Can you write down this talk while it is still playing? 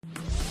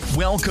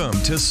Welcome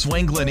to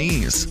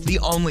Swanglinese, the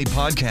only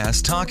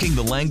podcast talking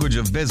the language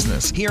of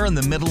business here in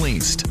the Middle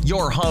East.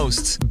 Your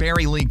hosts,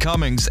 Barry Lee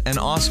Cummings and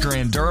Oscar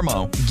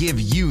Andermo, give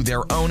you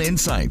their own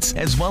insights,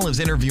 as well as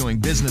interviewing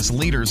business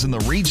leaders in the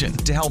region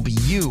to help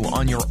you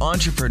on your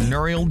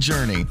entrepreneurial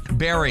journey.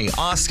 Barry,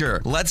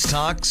 Oscar, let's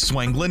talk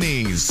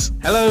Swanglinese.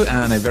 Hello,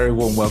 and a very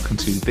warm welcome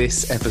to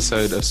this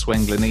episode of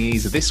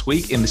Swanglinese. This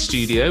week in the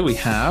studio, we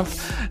have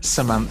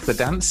Samantha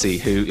Dancy,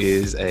 who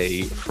is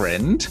a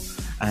friend,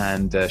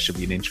 and should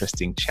be an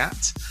interesting chat.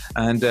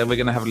 And we're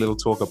going to have a little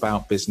talk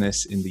about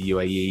business in the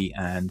UAE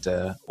and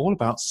all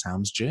about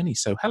Sam's journey.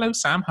 So hello,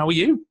 Sam. How are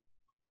you?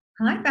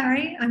 Hi,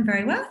 Barry. I'm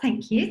very well,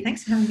 thank you.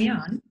 Thanks for having me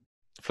on.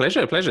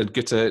 Pleasure.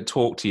 Good to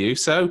talk to you.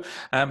 So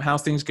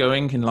how's things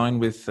going in line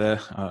with,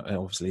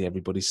 obviously,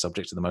 everybody's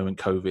subject at the moment,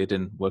 COVID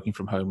and working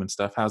from home and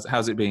stuff?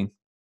 How's it been?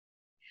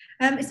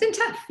 It's been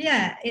tough,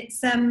 yeah.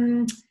 It's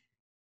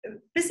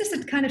business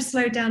had kind of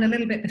slowed down a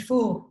little bit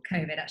before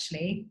COVID,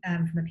 actually,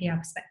 from a PR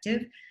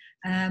perspective.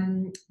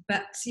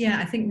 But yeah,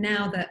 I think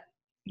now that,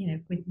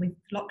 with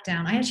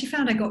lockdown, I actually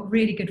found I got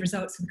really good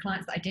results for the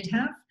clients that I did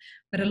have,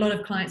 but a lot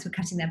of clients were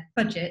cutting their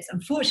budgets.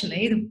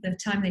 Unfortunately, the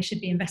time they should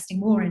be investing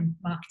more in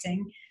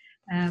marketing,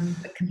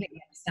 but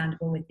completely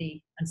understandable with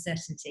the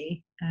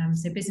uncertainty.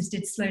 So business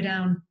did slow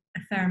down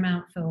a fair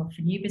amount for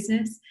new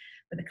business,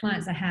 but the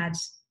clients I had,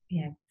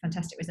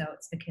 fantastic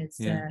results because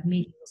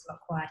media was a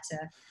lot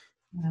quieter.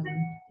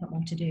 Not more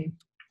to do.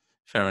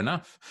 Fair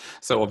enough.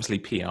 So obviously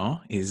PR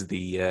is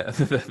the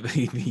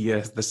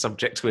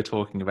subject we're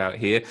talking about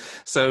here.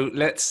 So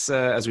let's,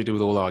 as we do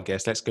with all our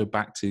guests, let's go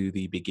back to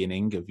the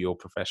beginning of your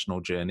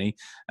professional journey.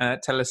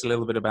 Tell us a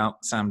little bit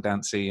about Sam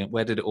Dancy, and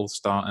where did it all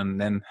start,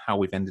 and then how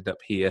we've ended up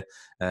here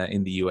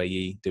in the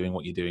UAE doing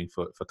what you're doing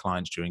for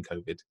clients during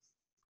COVID.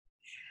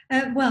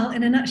 Well,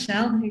 in a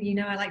nutshell,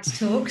 I like to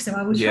talk, so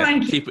I will try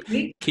and keep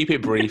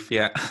it brief.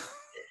 Yeah.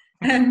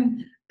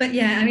 But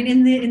yeah, I mean,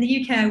 in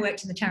the UK, I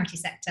worked in the charity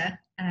sector.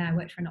 I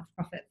worked for a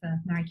not-for-profit for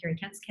Marie Curie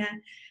Cancer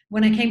Care.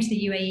 When I came to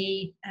the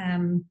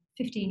UAE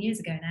 15 years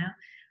ago now,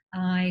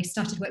 I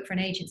started work for an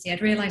agency.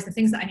 I'd realised the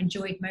things that I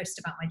enjoyed most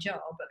about my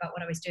job, about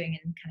what I was doing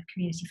in kind of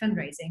community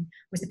fundraising,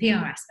 was the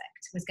PR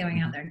aspect, was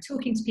going out there and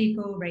talking to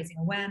people, raising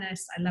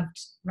awareness. I loved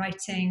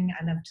writing.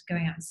 I loved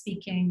going out and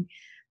speaking.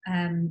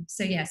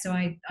 So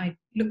I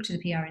looked to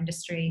the PR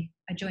industry.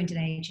 I joined an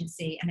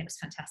agency and it was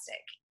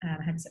fantastic.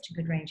 I had such a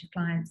good range of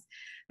clients.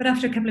 But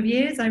after a couple of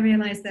years, I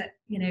realized that,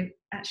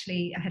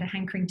 actually I had a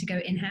hankering to go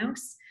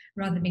in-house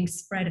rather than being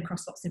spread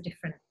across lots of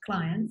different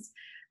clients.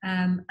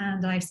 And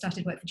I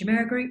started work for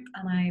Jumeirah Group,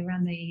 and I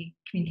ran the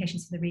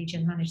communications for the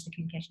region, managed the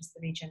communications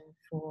for the region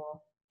for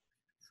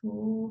 4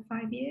 or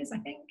 5 years, I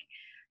think.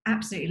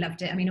 Absolutely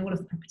loved it. I mean, all of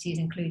the properties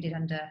included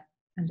under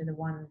the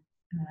one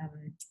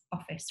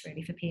office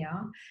really for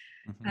PR.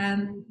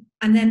 Mm-hmm.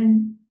 And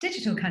then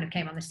digital kind of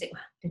came on the scene.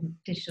 Well,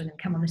 digital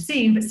didn't come on the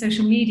scene, but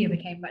social media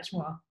became much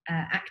more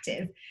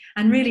active.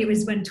 And really it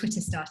was when Twitter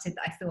started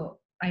that I thought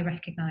I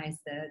recognized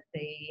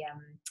the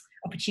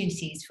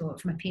opportunities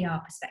from a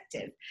PR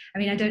perspective. I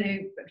mean, I don't know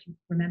if you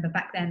remember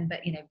back then, but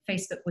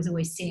Facebook was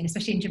always seen,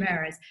 especially in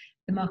Jumeirah, as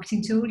the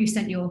marketing tool. You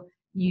sent your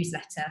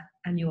newsletter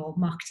and your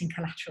marketing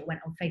collateral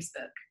went on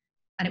Facebook,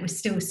 and it was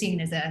still seen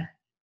as a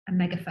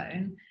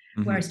megaphone.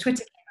 Mm-hmm. Whereas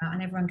Twitter came out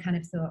and everyone kind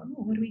of thought,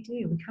 what do?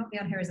 We can't be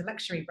on here as a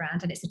luxury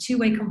brand, and it's a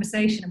two-way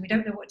conversation and we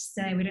don't know what to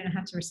say, we don't know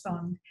how to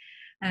respond.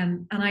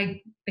 And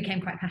I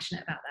became quite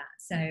passionate about that.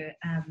 So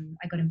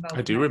I got involved.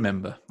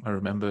 I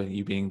remember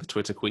you being the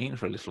Twitter queen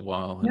for a little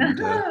while and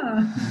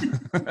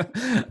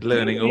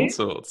learning all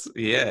sorts.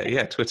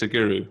 Yeah, Twitter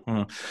guru.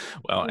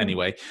 Well,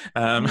 anyway.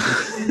 Right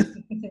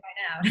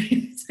now,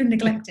 it's been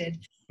neglected.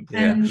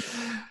 Yeah.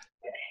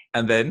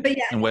 And then? But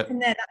yeah, and from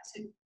there that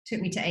took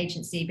me to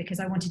agency because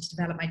I wanted to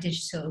develop my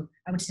digital.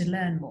 I wanted to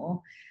learn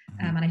more,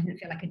 and I didn't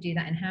feel I could do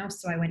that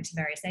in-house. So I went to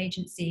various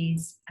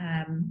agencies,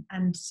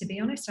 and to be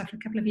honest, after a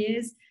couple of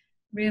years,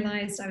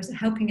 realised I was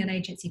helping an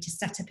agency to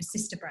set up a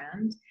sister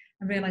brand,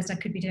 and realised I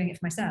could be doing it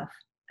for myself.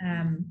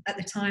 At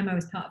the time, I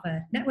was part of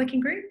a networking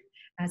group,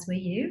 as were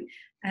you,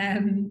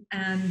 and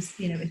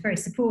it was very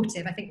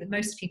supportive. I think that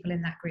most people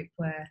in that group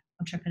were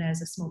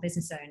entrepreneurs or small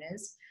business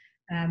owners,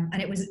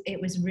 and it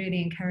was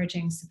really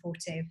encouraging,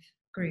 supportive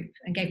group,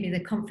 and gave me the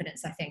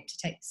confidence, I think, to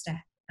take the step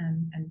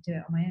and do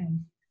it on my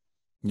own.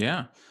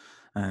 Yeah.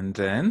 And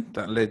then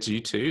that led you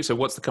to, so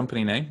what's the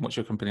company name? What's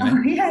your company name?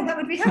 Oh, yeah, that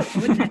would be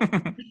helpful, wouldn't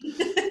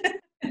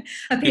it?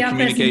 A PR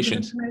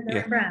communications.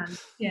 Brand.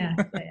 Yeah.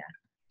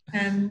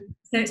 So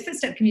it's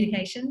Footstep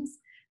Communications.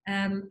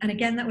 And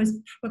again, that was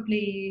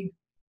probably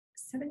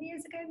 7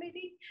 years ago,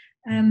 maybe.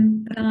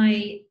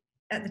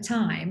 But at the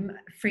time,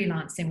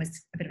 freelancing was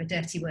a bit of a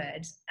dirty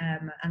word,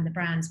 and the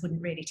brands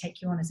wouldn't really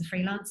take you on as a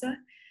freelancer.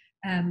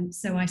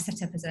 So I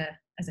set up as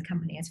a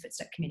company as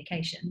Footstep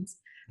Communications.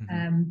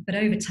 But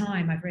over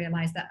time, I've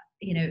realised that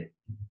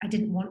I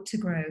didn't want to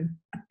grow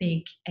a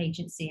big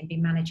agency and be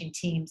managing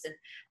teams and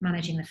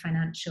managing the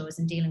financials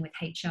and dealing with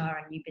HR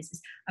and new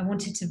business. I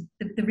wanted to.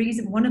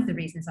 One of the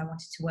reasons I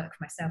wanted to work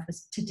for myself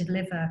was to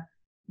deliver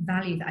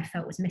value that I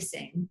felt was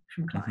missing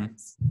from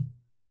clients.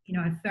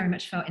 I've very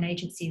much felt in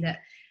agency that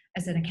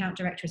as an account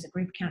director, as a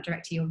group account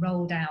director, you're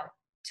rolled out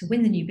to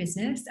win the new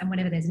business, and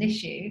whenever there's an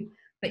issue,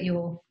 but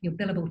your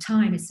billable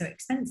time is so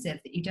expensive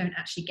that you don't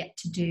actually get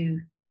to do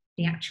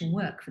the actual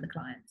work for the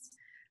clients.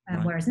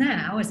 Right. Whereas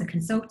now, as a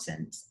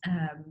consultant,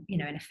 and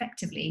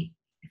effectively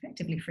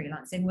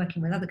freelancing,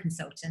 working with other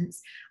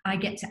consultants, I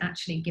get to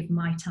actually give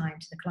my time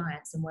to the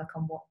clients and work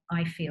on what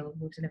I feel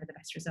will deliver the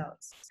best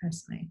results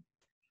personally.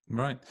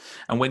 Right.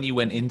 And when you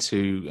went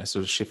into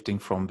sort of shifting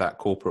from that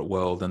corporate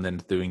world and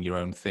then doing your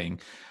own thing,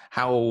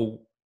 how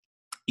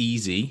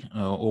easy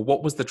or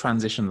what was the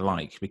transition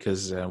like?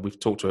 Because we've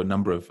talked to a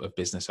number of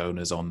business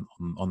owners on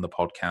the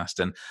podcast,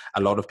 and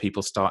a lot of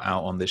people start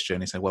out on this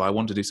journey saying, well, I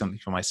want to do something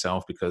for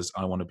myself because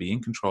I want to be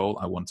in control,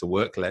 I want to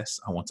work less,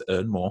 I want to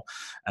earn more,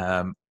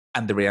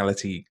 and the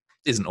reality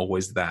isn't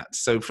always that.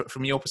 So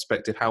from your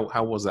perspective,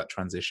 how was that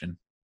transition?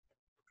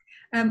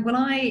 Well,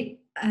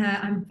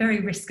 I'm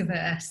very risk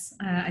averse.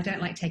 I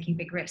don't like taking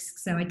big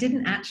risks. So I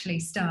didn't actually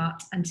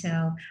start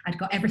until I'd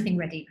got everything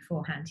ready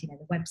beforehand,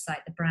 the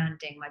website, the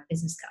branding, my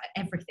business card,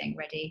 everything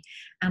ready.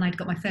 And I'd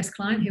got my first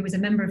client, who was a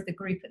member of the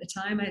group at the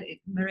time,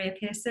 Maria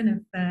Pearson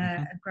of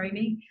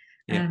GrowMe.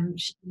 Yeah.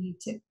 She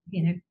took,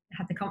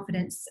 had the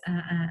confidence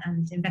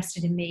and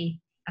invested in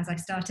me as I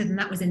started. And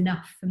that was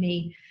enough for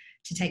me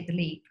to take the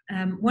leap.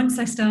 Once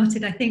I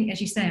started, I think,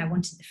 as you say, I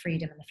wanted the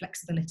freedom and the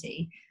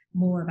flexibility,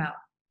 more about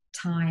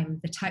time,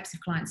 the types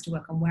of clients to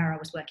work on, where I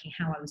was working,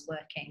 how I was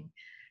working,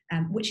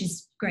 which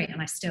is great,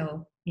 and I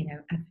still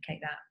advocate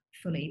that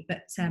fully.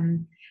 But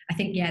I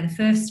think the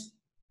first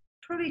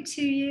probably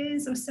 2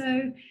 years or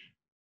so,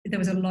 there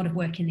was a lot of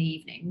work in the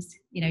evenings.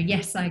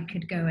 Yes, I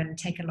could go and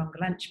take a longer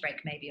lunch break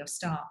maybe, or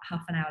start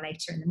half an hour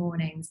later in the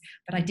mornings,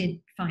 but I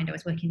did find I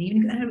was working in the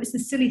evening. And it was the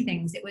silly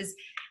things. It was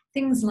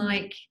things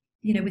like,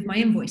 with my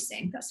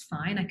invoicing, that's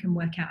fine, I can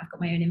work out, I've got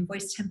my own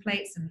invoice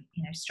templates and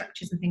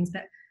structures and things,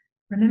 but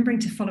remembering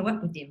to follow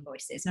up with the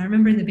invoices. And I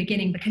remember in the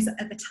beginning, because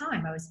at the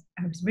time I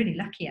was really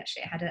lucky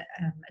actually. I had a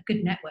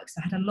good network,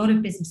 so I had a lot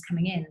of business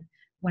coming in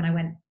when I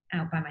went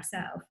out by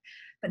myself.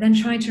 But then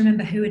trying to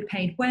remember who had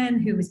paid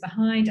when, who was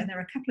behind, and there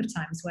were a couple of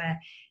times where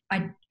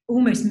I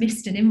almost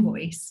missed an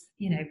invoice,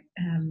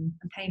 and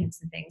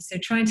payments and things. So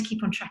trying to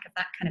keep on track of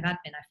that kind of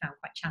admin, I found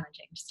quite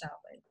challenging to start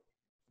with.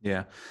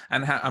 Yeah.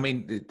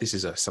 And this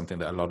is something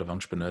that a lot of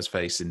entrepreneurs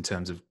face in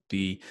terms of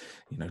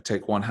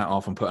take one hat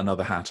off and put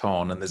another hat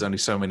on. And there's only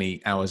so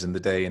many hours in the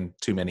day and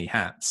too many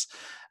hats.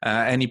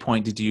 At any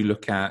point, did you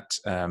look at,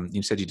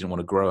 you said you didn't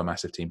want to grow a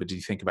massive team, but did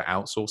you think about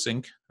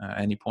outsourcing at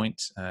any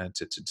point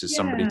to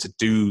somebody to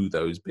do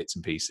those bits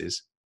and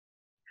pieces?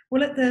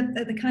 Well, at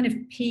the kind of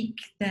peak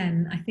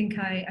then, I think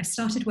I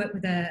started work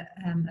with a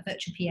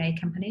virtual PA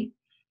company,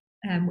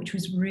 which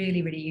was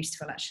really, really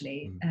useful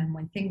actually.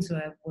 When things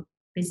were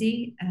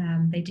busy,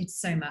 they did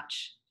so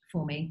much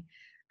for me.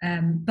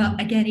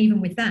 But again,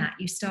 even with that,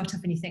 you start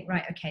off and you think,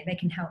 right, okay, they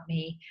can help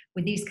me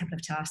with these couple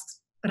of tasks,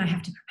 but I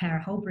have to prepare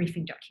a whole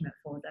briefing document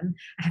for them.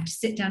 I have to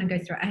sit down and go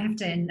through it. I have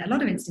to, in a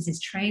lot of instances,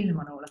 train them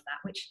on all of that,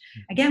 which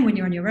again, when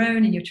you're on your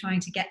own and you're trying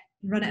to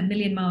run at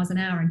 1,000,000 miles an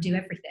hour and do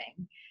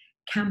everything,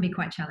 can be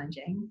quite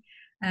challenging.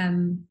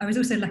 I was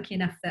also lucky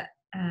enough that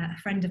a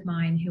friend of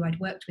mine who I'd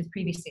worked with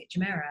previously at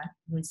Jumeirah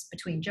was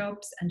between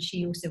jobs, and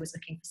she also was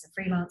looking for some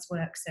freelance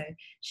work, so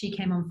she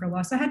came on for a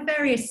while. So I had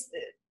various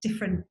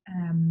different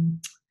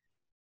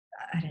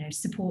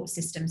support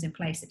systems in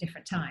place at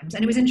different times.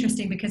 And it was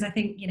interesting because I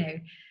think,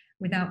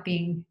 without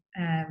being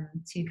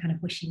too kind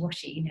of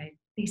wishy-washy,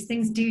 these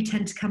things do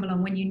tend to come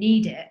along when you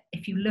need it.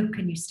 If you look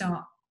and you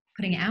start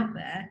putting it out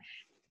there,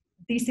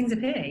 these things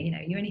appear.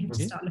 You only have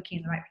to start looking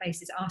in the right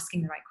places,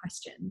 asking the right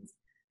questions.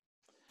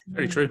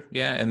 Very true.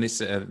 Yeah. And this,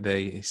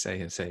 they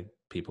say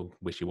people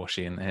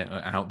wishy-washy and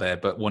out there,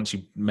 but once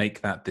you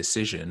make that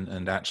decision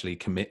and actually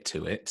commit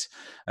to it,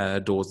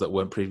 doors that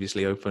weren't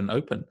previously open,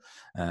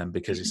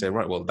 because you say,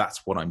 right, well,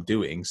 that's what I'm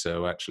doing.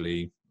 So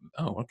actually,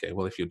 oh, okay,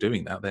 well, if you're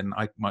doing that, then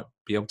I might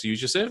be able to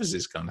use your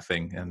services, kind of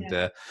thing. And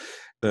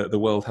the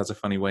world has a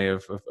funny way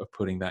of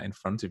putting that in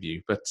front of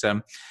you. But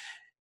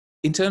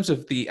in terms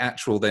of the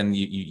actual, then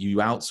you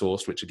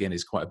outsourced, which again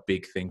is quite a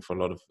big thing for a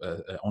lot of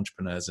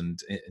entrepreneurs and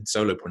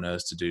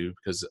solopreneurs to do,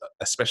 because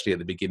especially at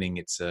the beginning,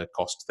 it's a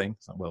cost thing.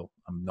 It's like, well,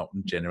 I'm not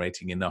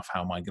generating enough.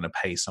 How am I going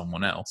to pay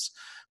someone else?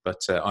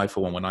 But I,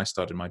 for one, when I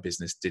started my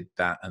business, did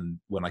that, and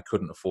when I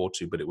couldn't afford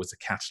to, but it was a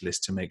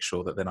catalyst to make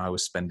sure that then I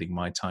was spending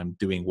my time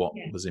doing what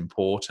was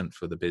important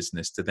for the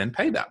business to then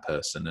pay that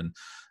person. And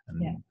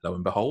lo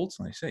and behold,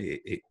 like I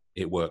say,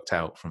 it worked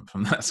out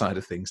from that side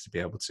of things to be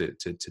able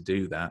to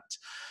do that.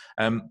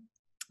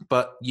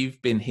 But you've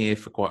been here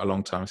for quite a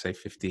long time, say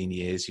 15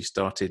 years. You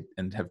started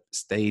and have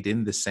stayed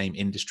in the same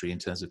industry in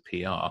terms of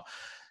PR.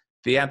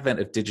 The advent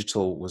of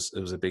digital was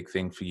a big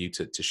thing for you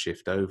to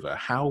shift over.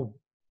 How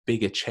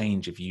big a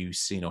change have you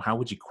seen, or how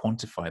would you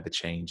quantify the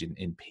change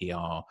in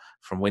PR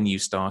from when you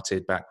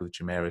started back with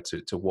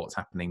Jumeirah to what's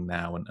happening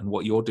now, and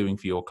what you're doing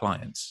for your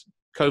clients,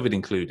 COVID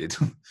included?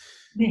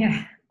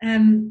 Yeah. I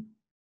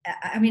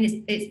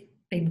mean, it's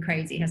been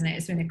crazy, hasn't it?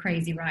 It's been a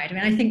crazy ride. I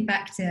mean, I think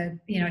back to,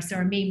 I saw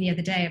a meme the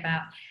other day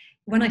about,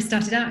 when I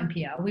started out in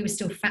PR, we were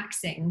still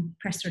faxing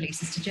press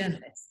releases to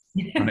journalists.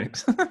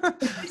 Right.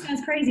 It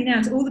sounds crazy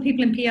now to all the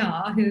people in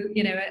PR who,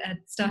 are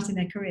starting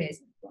their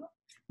careers.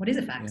 What is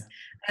a fax?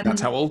 Yeah.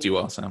 That's how old you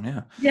are, Sam.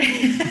 Yeah. Yeah.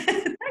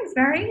 Thanks,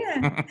 Barry.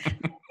 Yeah.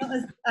 Not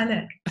as I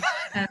look.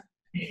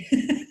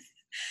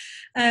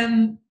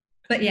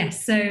 But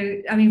yes, so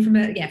I mean, from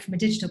a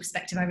digital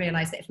perspective, I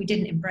realised that if we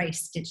didn't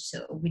embrace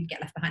digital, we'd get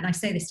left behind. And I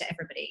say this to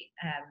everybody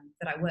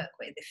that I work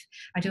with. If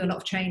I do a lot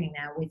of training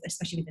now,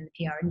 especially within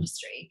the PR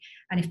industry,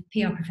 and if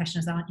PR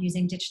professionals aren't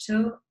using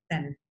digital,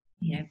 then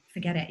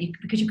forget it,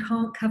 because you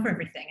can't cover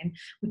everything, and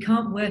we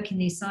can't work in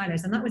these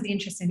silos. And that was the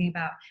interesting thing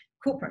about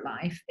corporate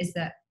life, is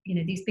that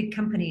these big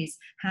companies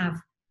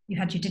you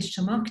had your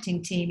digital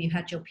marketing team, you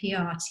had your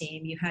PR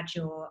team, you had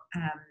your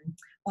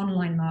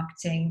online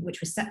marketing, which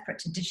was separate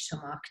to digital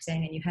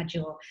marketing, and you had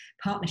your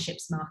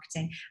partnerships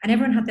marketing, and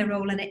everyone had their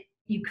role in it.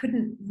 You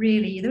couldn't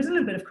really, there was a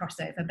little bit of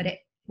crossover, but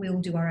we all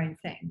do our own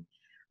thing.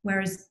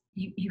 Whereas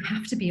you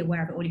have to be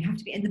aware of it all. You have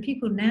to be, and the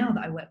people now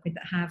that I work with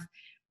that have,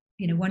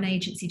 one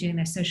agency doing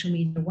their social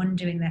media, one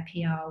doing their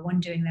PR, one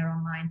doing their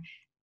online,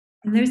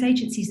 and those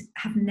agencies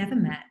have never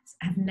met,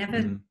 have never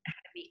had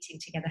a meeting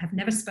together, have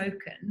never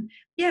spoken.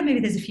 Yeah, maybe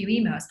there's a few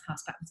emails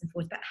passed backwards and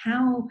forwards, but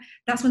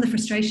that's one of the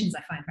frustrations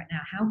I find right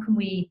now. How can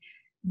we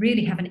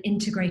really have an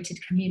integrated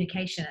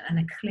communication and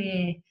a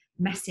clear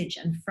message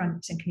and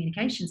front and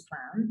communications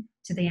plan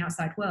to the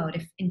outside world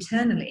if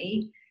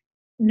internally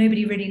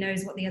nobody really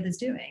knows what the other's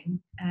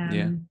doing?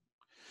 So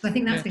I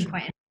think that's been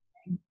quite interesting.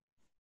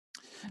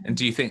 And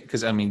do you think,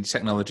 because I mean,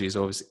 technology is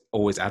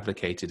always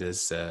advocated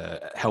as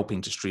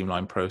helping to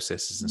streamline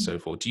processes and so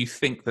forth. Do you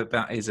think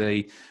that is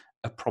a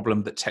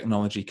problem that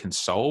technology can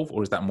solve,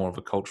 or is that more of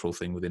a cultural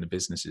thing within the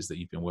businesses that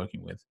you've been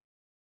working with?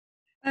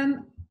 I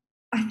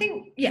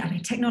think,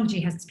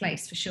 technology has its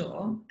place for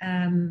sure.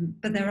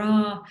 But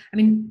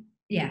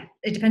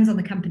it depends on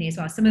the company as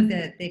well. Some of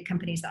the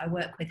companies that I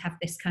work with have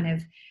this kind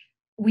of,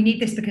 we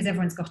need this because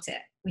everyone's got it.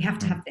 We have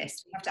to have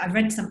this. I've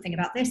read something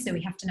about this, so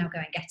we have to now go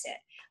and get it,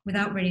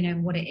 without really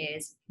knowing what it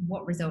is,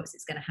 what results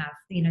it's going to have.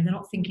 They're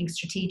not thinking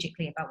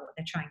strategically about what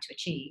they're trying to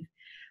achieve.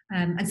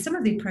 And some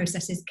of the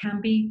processes can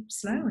be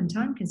slow and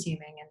time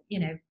consuming,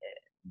 and,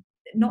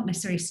 not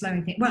necessarily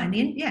slowing things. Well, in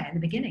the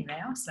beginning, they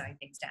are slowing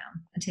things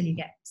down until you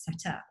get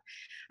set up.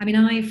 I mean,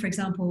 I, for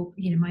example,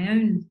 my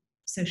own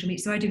social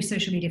media, so I do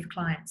social media for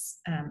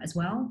clients as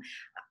well.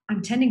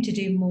 I'm tending to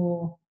do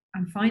more,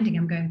 I'm finding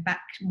I'm going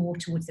back more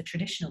towards the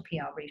traditional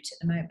PR route at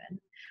the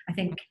moment. I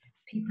think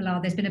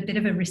there's been a bit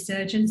of a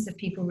resurgence of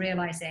people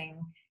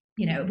realizing,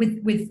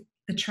 with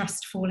the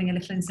trust falling a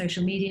little in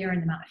social media and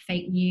the amount of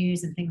fake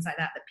news and things like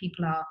that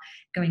people are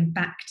going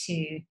back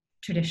to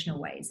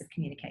traditional ways of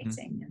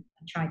communicating and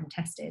tried and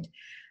tested.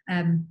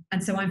 And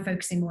so I'm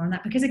focusing more on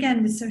that, because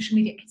again, with social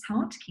media, it's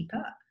hard to keep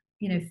up.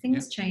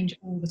 Things change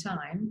all the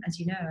time, as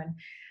you know,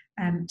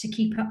 and to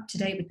keep up to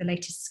date with the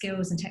latest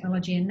skills and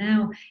technology. And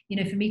now,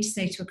 for me to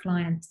say to a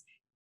client,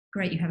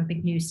 great, you have a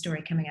big news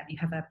story coming up, you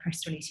have a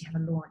press release, you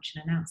have a launch,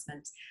 an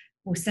announcement,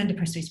 we'll send a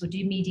press release, we'll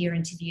do media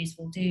interviews,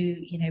 we'll do,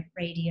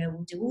 radio,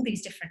 we'll do all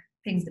these different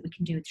things that we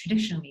can do with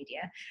traditional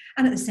media.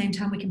 And at the same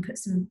time, we can put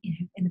some,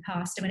 in the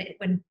past,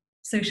 when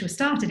social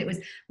started, it was,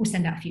 we'll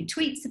send out a few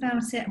tweets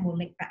about it, and we'll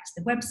link back to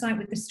the website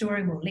with the story,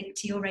 and we'll link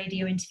to your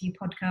radio interview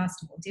podcast,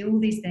 and we'll do all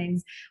these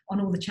things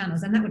on all the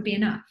channels, and that would be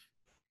enough.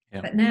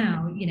 Yep. But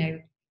now,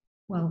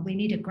 we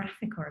need a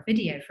graphic or a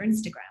video for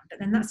Instagram, but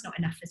then that's not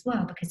enough as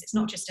well, because it's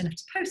not just enough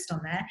to post on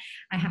there.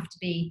 I have to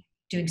be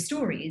doing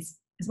stories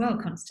as well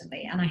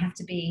constantly, and I have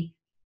to be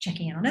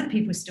checking in on other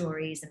people's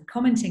stories and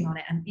commenting on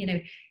it. And,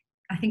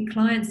 I think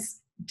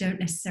clients don't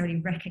necessarily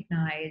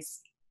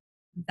recognize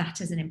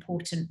that as an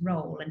important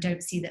role, and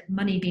don't see that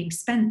money being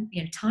spent,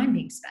 time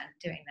being spent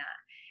doing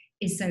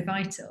that is so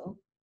vital.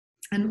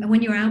 And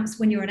when you're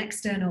an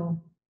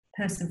external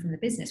person from the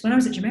business, when I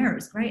was at Jumeirah, it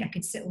was great. I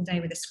could sit all day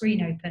with a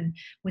screen open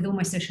with all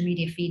my social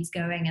media feeds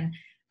going and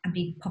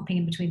be popping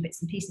in between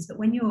bits and pieces. But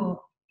when you're,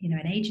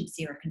 an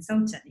agency or a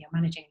consultant, and you're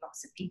managing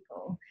lots of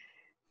people,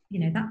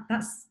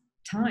 that's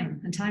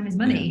time, and time is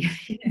money.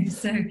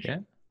 So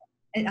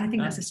I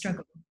think that's a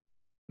struggle.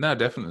 No,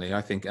 definitely.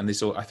 I think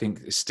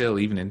still,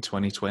 even in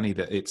 2020,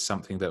 that it's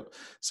something that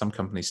some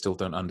companies still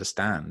don't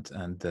understand,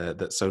 and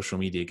that social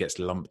media gets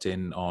lumped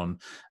in on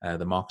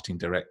the marketing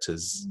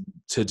director's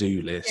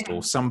to-do list,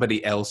 or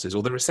somebody else's,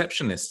 or the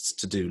receptionist's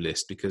to-do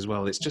list, because,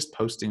 well, it's just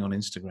posting on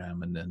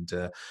Instagram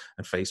and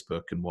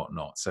Facebook and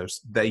whatnot. So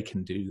they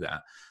can do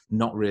that,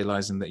 not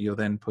realizing that you're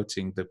then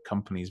putting the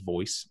company's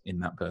voice in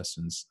that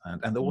person's,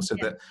 and also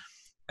that,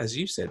 as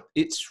you said,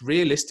 it's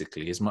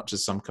realistically, as much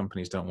as some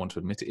companies don't want to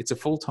admit it, it's a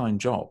full-time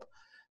job.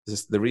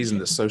 The reason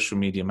that social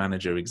media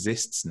manager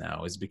exists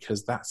now is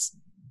because that's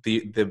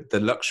the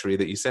luxury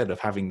that you said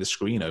of having the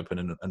screen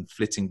open and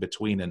flitting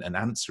between and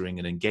answering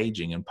and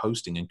engaging and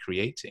posting and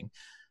creating.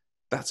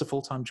 That's a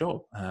full-time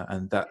job,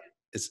 and that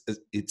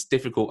it's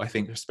difficult, I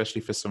think,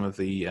 especially for some of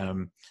the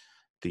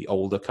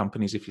older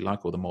companies, if you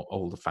like, or the more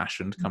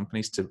older-fashioned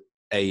companies, to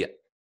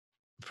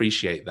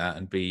appreciate that,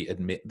 and B,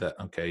 admit that,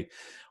 okay,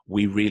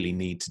 we really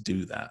need to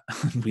do that.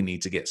 We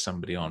need to get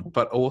somebody on.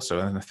 But also,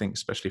 and I think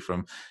especially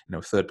from,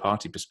 a third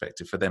party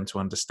perspective, for them to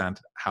understand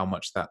how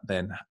much that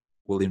then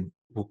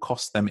will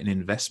cost them an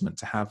investment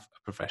to have a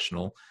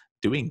professional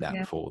doing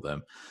that for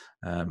them.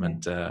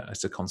 And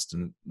it's a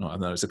constant, I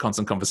know it's a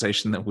constant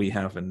conversation that we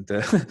have, and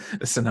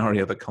a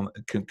scenario that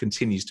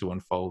continues to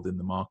unfold in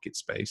the market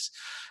space.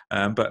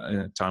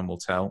 But time will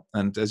tell.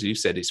 And as you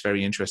said, it's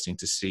very interesting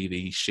to see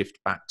the shift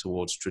back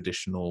towards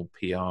traditional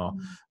PR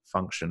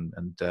function.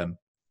 And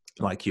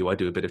like you, I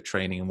do a bit of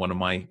training, and one of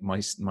my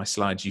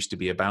slides used to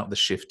be about the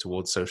shift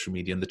towards social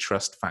media and the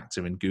trust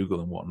factor in Google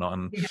and whatnot,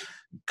 and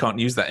can't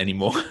use that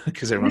anymore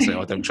because everyone's saying,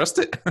 "Oh, I don't trust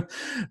it,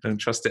 don't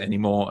trust it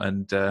anymore."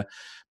 And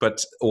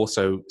but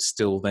also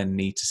still then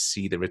need to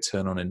see the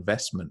return on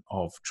investment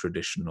of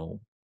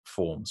traditional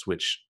forms,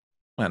 which,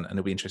 and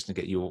it'll be interesting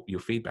to get your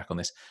feedback on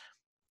this.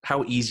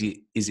 How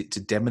easy is it to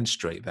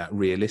demonstrate that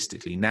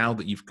realistically now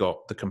that you've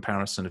got the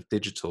comparison of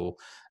digital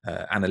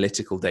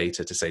analytical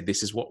data to say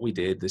this is what we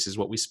did, this is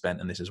what we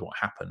spent, and this is what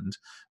happened,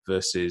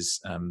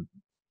 versus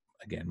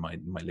again my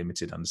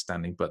limited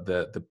understanding, but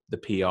the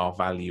PR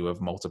value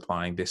of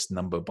multiplying this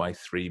number by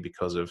 3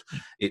 because of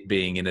it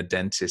being in a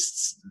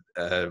dentist's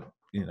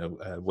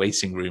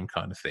waiting room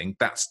kind of thing.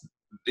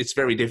 It's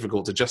very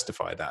difficult to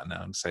justify that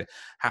now and say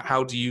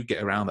how do you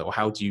get around that, or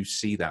how do you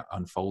see that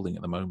unfolding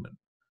at the moment?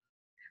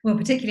 Well,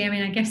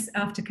 particularly, I guess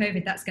after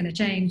COVID, that's going to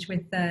change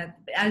with the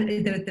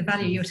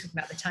value you're talking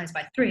about, the times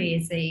by 3,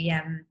 is the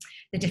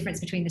difference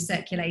between the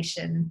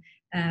circulation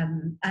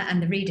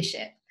and the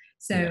readership.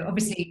 So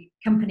obviously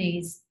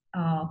companies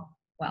are,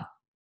 well,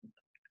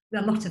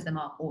 a lot of them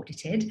are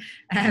audited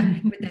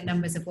with their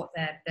numbers of what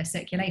their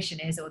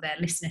circulation is, or their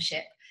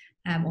listenership,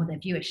 or their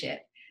viewership.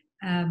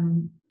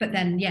 But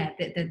then,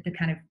 the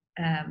kind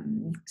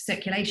of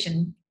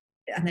circulation,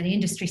 and then the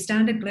industry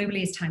standard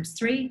globally is times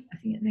 3. I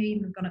think it may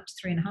even have gone up to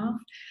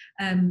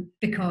 3.5,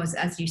 because,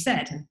 as you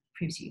said, and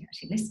proves you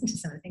actually listen to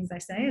some of the things I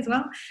say as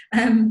well,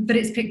 but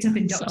it's picked up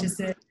in doctors'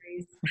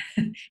 surgeries,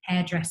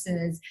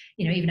 hairdressers,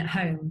 even at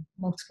home,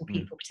 multiple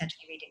people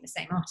potentially reading the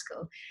same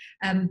article.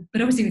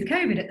 But obviously with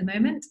COVID at the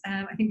moment,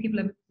 I think people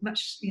are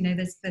much,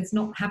 there's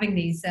not having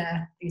these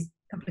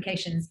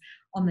publications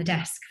on the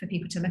desk for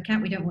people to look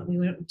at. We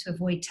want to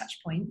avoid touch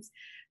points.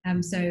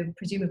 So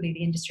presumably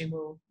the industry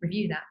will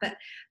review that, but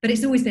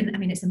it's always been,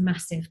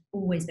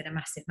 always been a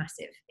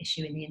massive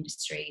issue in the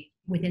industry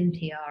within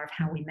PR of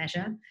how we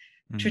measure.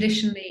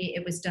 Traditionally,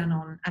 it was done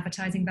on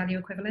advertising value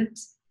equivalent.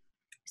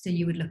 So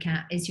you would look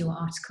at, is your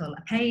article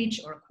a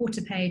page or a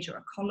quarter page or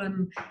a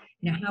column?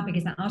 How big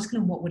is that article,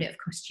 and what would it have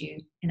cost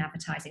you in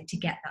advertising to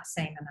get that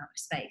same amount of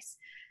space?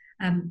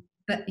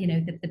 But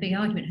the big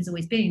argument has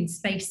always been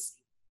space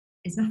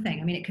is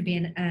nothing. It could be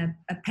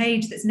a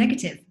page that's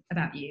negative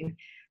about you.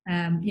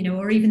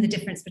 Or even the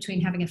difference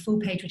between having a full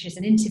page, which is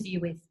an interview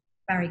with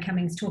Barry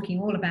Cummings talking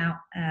all about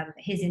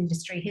his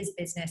industry, his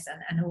business,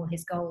 and all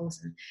his goals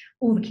and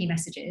all the key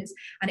messages.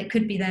 And it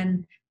could be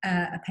then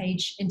a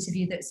page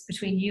interview that's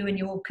between you and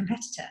your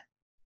competitor,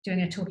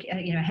 doing a talk,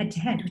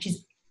 head-to-head, which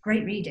is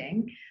great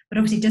reading, but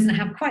obviously doesn't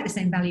have quite the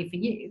same value for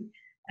you,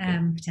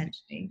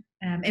 potentially.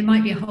 It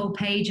might be a whole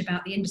page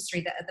about the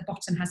industry that at the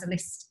bottom has a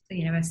list,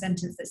 a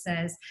sentence that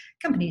says,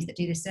 companies that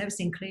do this service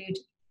include,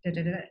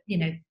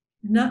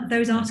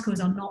 those articles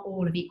are not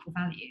all of equal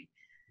value.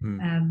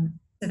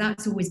 So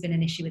that's always been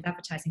an issue with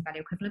advertising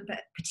value equivalent,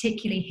 but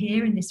particularly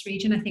here in this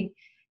region, I think,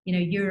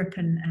 Europe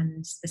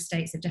and the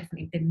States have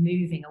definitely been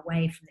moving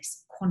away from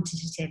this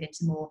quantitative into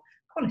more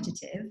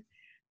qualitative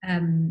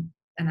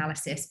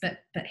analysis. But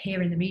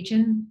here in the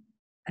region,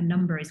 a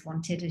number is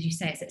wanted. As you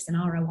say, it's an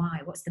ROI.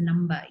 What's the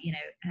number?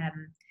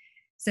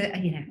 So,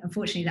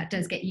 unfortunately, that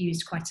does get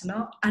used quite a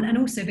lot. And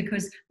also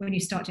because when you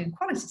start doing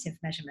qualitative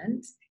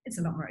measurements, it's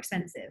a lot more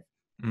expensive.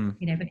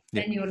 Because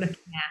then you're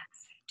looking at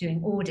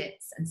doing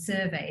audits and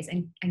surveys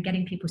and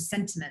getting people's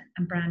sentiment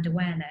and brand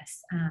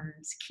awareness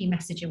and key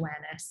message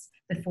awareness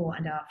before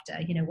and after,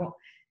 what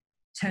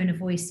tone of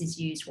voice is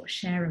used, what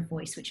share of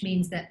voice, which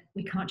means that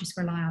we can't just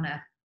rely on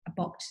a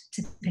bot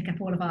to pick up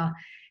all of our,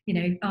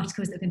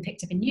 articles that have been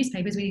picked up in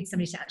newspapers. We need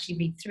somebody to actually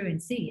read through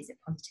and see, is it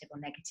positive or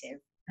negative?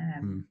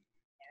 And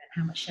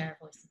how much share of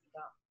voice have we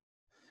got?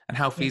 And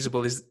how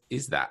feasible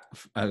is that?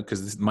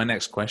 Because my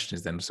next question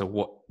is then, so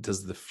what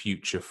does the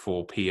future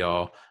for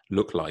PR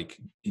look like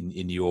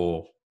in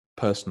your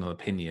personal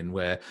opinion,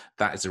 where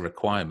that is a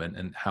requirement,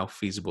 and how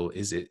feasible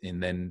is it in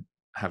then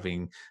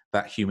having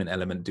that human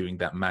element doing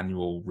that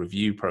manual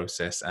review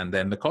process and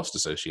then the cost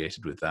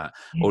associated with that?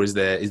 Or is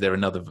there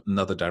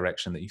another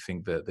direction that you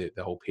think that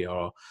the whole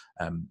PR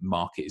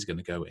market is going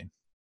to go in?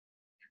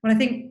 Well, I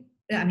think,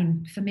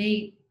 for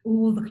me,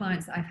 all the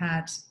clients that I've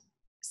had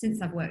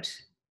since I've worked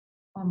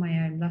on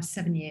my own last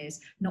 7 years,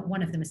 not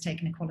one of them has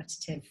taken a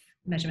qualitative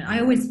measurement. I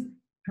always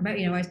promote,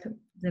 I always put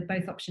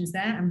both options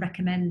there and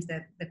recommend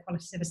the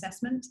qualitative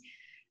assessment.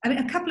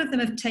 A couple of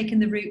them have taken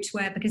the route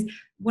where, because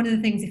one of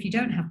the things, if you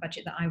don't have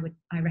budget, that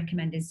I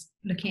recommend is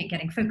looking at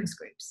getting focus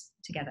groups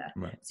together.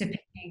 Right. So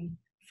picking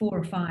 4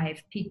 or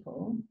 5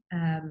 people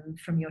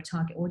from your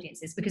target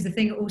audiences. Because the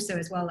thing also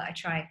as well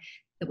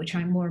that we're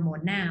trying more and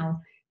more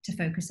now to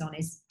focus on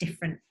is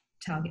different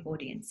target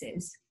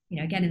audiences. You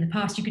know, again, in the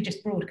past you could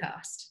just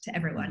broadcast to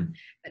everyone,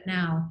 but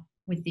now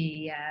with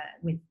the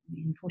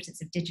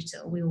importance of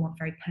digital, we all want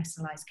very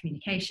personalized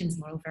communications,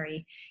 and we're all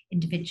very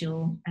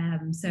individual.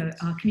 So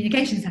our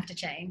communications have to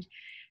change.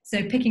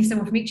 So picking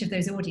someone from each of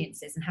those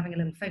audiences and having a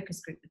little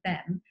focus group with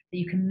them that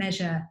you can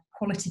measure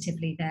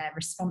qualitatively their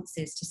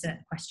responses to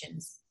certain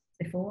questions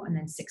before and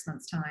then 6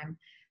 months time,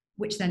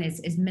 which then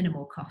is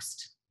minimal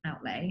cost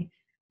outlay.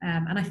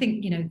 And I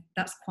think, you know,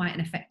 that's quite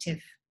an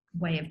effective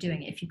way of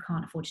doing it if you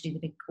can't afford to do the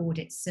big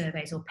audit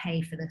surveys or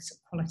pay for the sort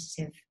of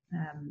qualitative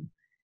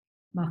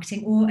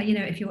marketing. Or, you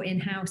know, if you're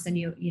in-house and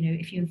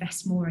if you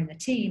invest more in the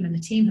team and the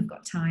team have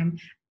got time,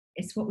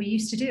 it's what we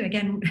used to do.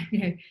 Again, you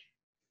know,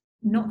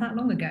 not that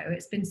long ago,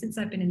 it's been since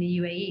I've been in the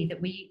UAE that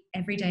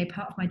every day,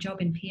 part of my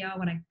job in PR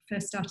when I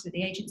first started at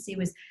the agency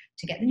was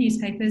to get the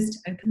newspapers,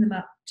 to open them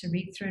up, to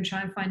read through and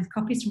try and find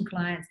copies from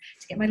clients,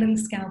 to get my little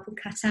scalpel,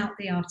 cut out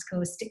the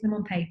articles, stick them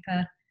on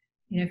paper,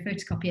 you know,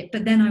 photocopy it.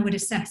 But then I would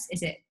assess,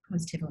 is it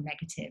positive or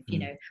negative? You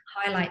know,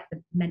 highlight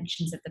the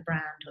mentions of the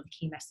brand or the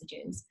key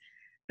messages.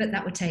 But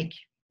that would take,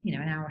 you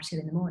know, an hour or two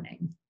in the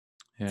morning.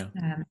 Yeah.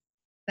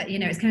 But, you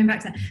know, it's coming back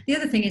to that. The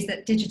other thing is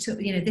that digital,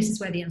 you know, this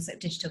is where the insight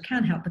of digital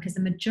can help, because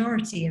the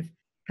majority of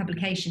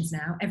publications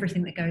now,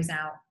 everything that goes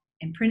out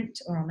in print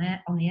or on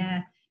the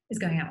air is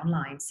going out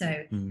online.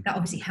 So that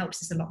obviously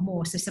helps us a lot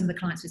more. So some of the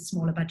clients with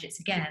smaller budgets,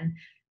 again,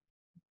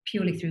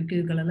 purely through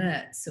Google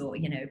Alerts or,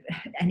 you know,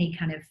 any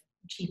kind of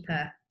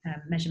cheaper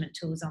measurement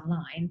tools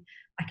online,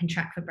 I can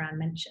track for brand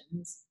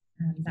mentions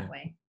that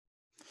way.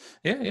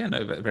 Yeah,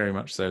 no, very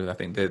much so. I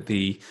think that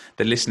the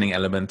listening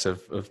element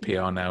of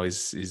PR now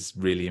is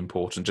really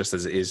important, just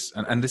as it is.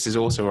 And this is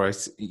also where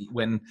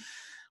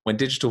when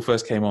digital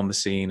first came on the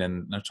scene,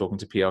 and I'm talking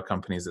to PR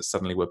companies that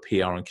suddenly were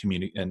PR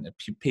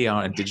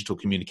and digital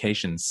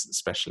communications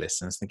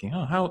specialists, and I was thinking,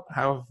 oh, how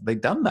have they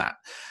done that?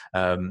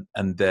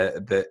 And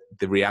the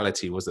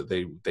reality was that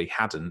they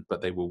hadn't,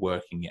 but they were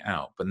working it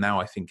out. But now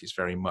I think it's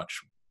very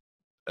much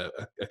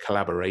a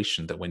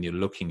collaboration, that when you're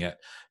looking at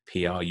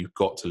PR, you've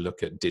got to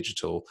look at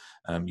digital.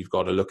 You've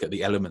got to look at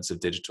the elements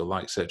of digital,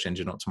 like search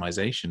engine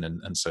optimization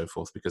and so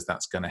forth, because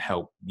that's going to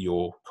help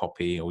your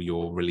copy or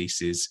your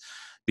releases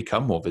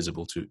become more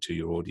visible to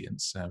your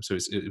audience. So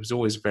it was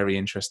always very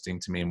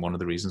interesting to me, and one of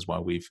the reasons why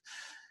we've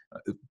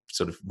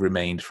sort of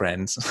remained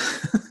friends.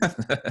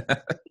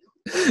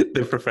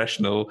 the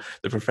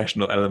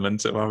professional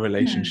element of our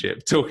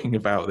relationship, talking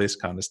about this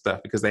kind of stuff,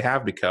 because they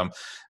have become,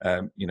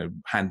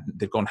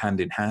 they've gone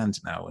hand in hand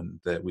now, and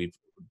that we've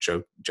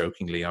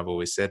jokingly, I've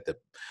always said that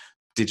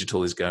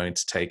digital is going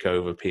to take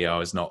over.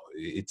 PR is not.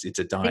 It's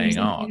a dying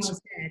art.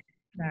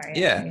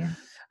 Yeah.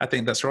 I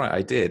think that's right.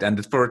 I did.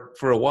 And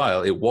for a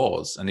while it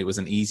was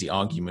an easy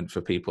argument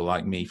for people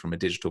like me from a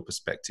digital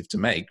perspective to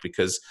make,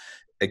 because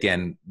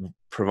again,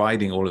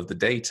 providing all of the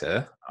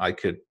data, I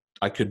could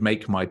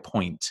make my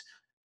point.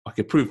 I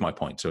could prove my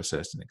point to a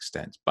certain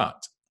extent.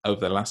 But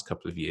over the last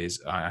couple of years,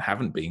 I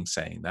haven't been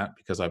saying that,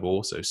 because I've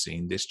also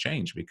seen this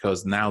change,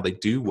 because now they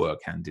do work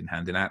hand in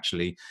hand. And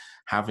actually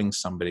having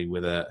somebody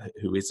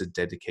who is a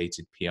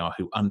dedicated PR,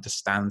 who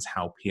understands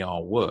how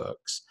PR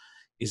works,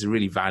 is a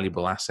really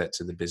valuable asset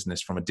to the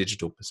business from a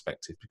digital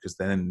perspective, because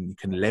then you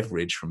can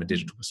leverage from a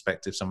digital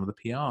perspective some of the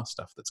PR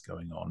stuff that's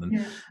going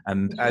on.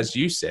 And as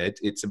you said,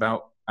 it's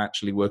about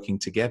actually working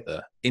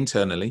together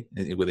internally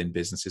within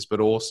businesses, but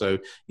also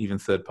even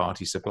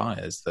third-party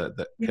suppliers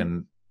that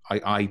can,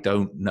 I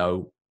don't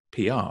know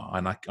PR,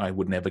 and I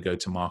would never go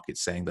to market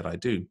saying that I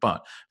do,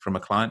 but from a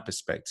client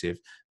perspective,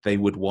 they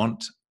would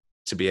want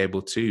to be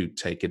able to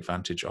take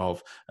advantage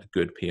of a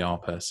good PR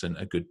person,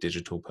 a good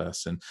digital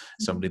person,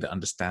 somebody that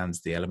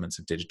understands the elements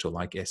of digital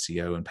like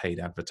SEO and paid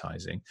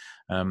advertising.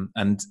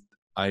 And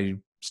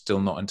I'm still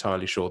not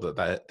entirely sure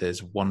that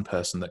there's one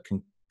person that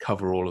can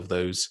cover all of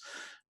those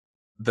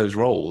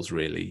roles,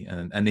 really.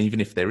 And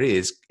even if there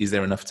is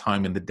there enough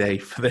time in the day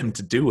for them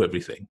to do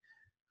everything?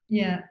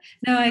 Yeah,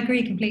 no, I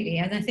agree completely.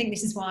 And I think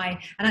this is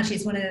why, and actually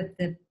it's one of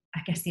the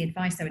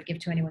advice I would give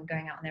to anyone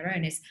going out on their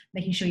own is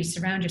making sure you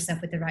surround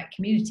yourself with the right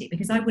community,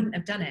 because I wouldn't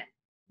have done it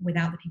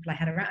without the people I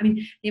had around. I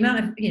mean, the amount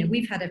of,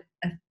 we've had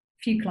a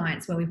few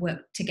clients where we've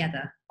worked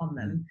together on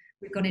them.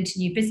 We've gone into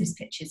new business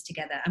pitches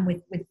together, and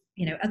with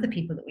other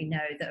people that we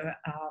know that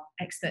are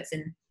experts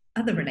in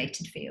other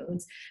related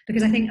fields,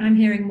 because I think I'm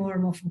hearing more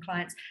and more from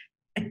clients,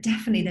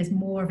 definitely there's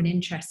more of an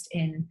interest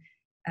in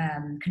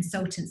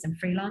consultants and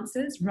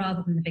freelancers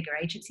rather than the bigger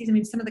agencies. I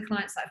mean, some of the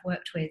clients that I've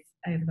worked with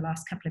over the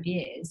last couple of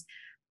years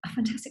are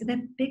fantastic.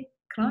 They're big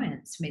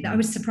clients for me that I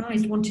was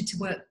surprised wanted to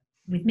work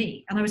with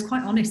me. And I was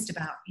quite honest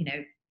about,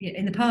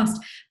 in the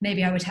past,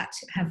 maybe I would have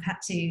had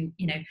to,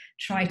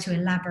 try to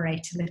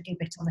elaborate a little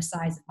bit on the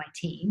size of my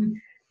team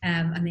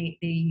and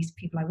the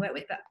people I work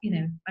with. But,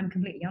 I'm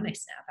completely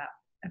honest now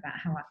about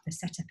how the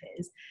setup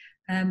is.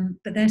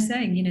 But they're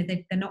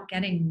saying, they're not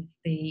getting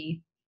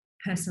the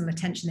personal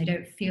attention. They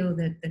don't feel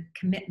the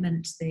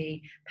commitment,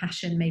 the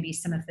passion, maybe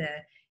some of the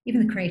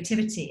even the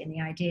creativity and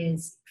the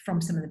ideas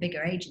from some of the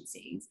bigger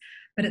agencies.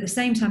 But at the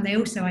same time, they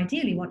also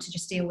ideally want to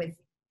just deal with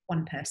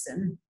one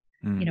person,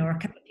 or a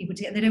couple of people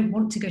together. They don't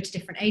want to go to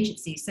different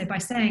agencies. So by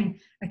saying,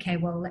 okay,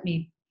 well, let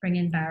me bring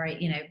in Barry,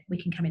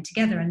 we can come in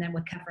together, and then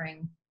we're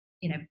covering,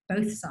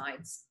 both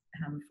sides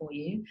for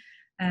you.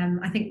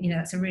 I think,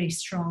 that's a really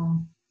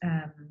strong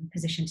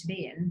position to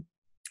be in,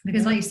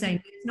 because like you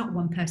say, it's not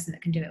one person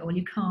that can do it all.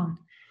 You can't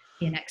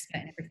be an expert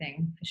in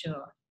everything, for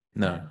sure.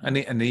 No, and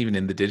even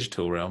in the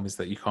digital realm is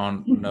that you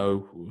can't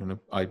know.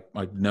 I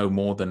know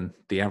more than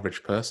the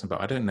average person,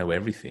 but I don't know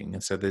everything,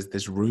 and so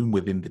there's room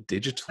within the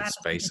digital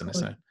space. And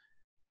so,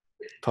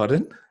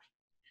 pardon?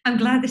 I'm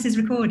glad this is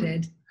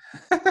recorded.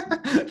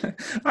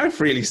 I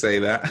freely say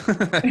that.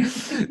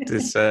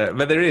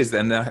 But there is,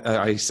 and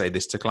I say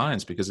this to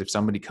clients, because if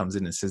somebody comes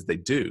in and says they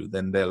do,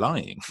 then they're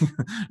lying,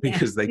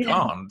 because they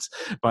can't.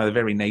 By the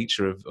very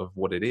nature of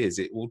what it is,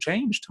 it will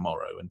change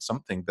tomorrow, and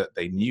something that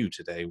they knew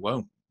today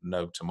won't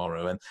know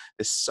tomorrow. And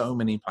there's so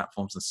many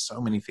platforms and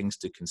so many things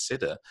to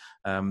consider,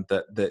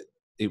 that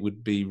it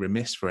would be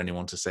remiss for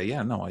anyone to say,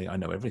 I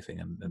know everything,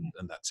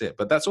 and that's it.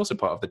 But that's also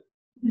part of the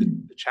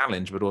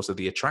challenge, but also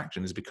the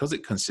attraction, is because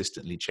it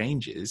consistently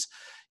changes,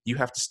 you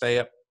have to stay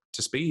up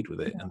to speed with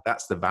it. And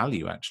that's the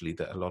value, actually,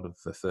 that a lot of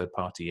the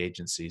third-party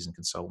agencies and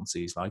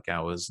consultancies like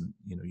ours and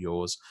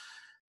yours,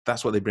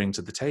 that's what they bring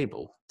to the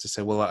table, to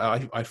say, well,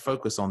 I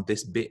focus on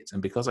this bit,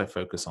 and because I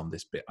focus on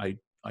this bit, I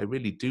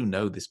really do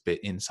know this bit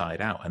inside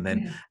out. And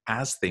then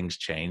as things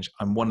change,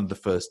 I'm one of the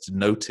first to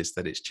notice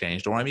that it's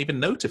changed, or I'm even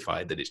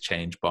notified that it's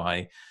changed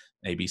by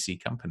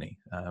ABC company.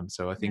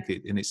 So I think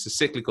and it's a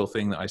cyclical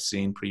thing that I've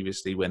seen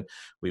previously when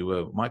we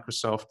were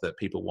Microsoft, that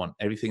people want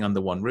everything under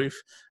one roof,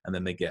 and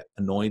then they get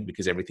annoyed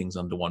because everything's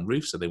under one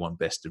roof. So they want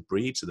best of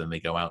breed. So then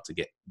they go out to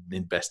get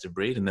in best of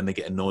breed, and then they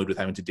get annoyed with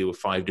having to deal with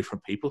 5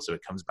 different people. So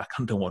it comes back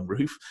under one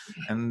roof,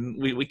 and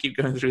we keep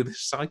going through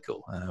this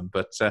cycle.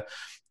 But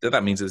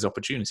that means there's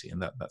opportunity,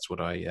 and that's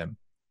what I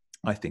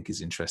think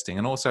is interesting.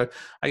 And also,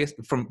 I guess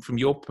from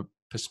your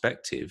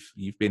perspective,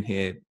 you've been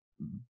here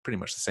pretty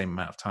much the same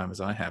amount of time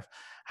as I have.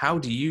 How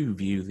do you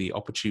view the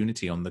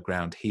opportunity on the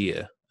ground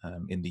here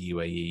in the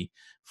UAE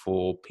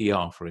for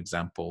PR, for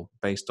example,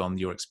 based on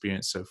your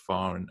experience so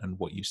far and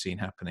what you've seen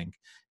happening?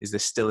 Is there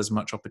still as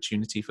much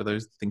opportunity for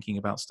those thinking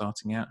about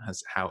starting out?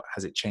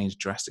 Has it changed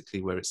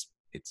drastically where it's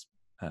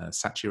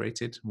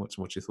saturated? What's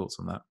your thoughts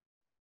on that?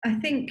 I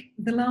think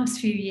the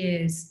last few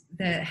years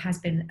there has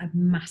been a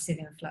massive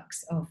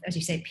influx of, as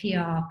you say,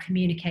 PR,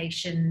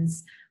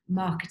 communications,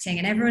 marketing,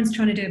 and everyone's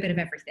trying to do a bit of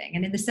everything.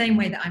 And in the same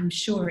way that I'm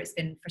sure it's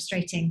been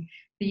frustrating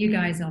for you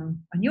guys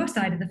on your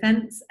side of the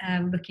fence,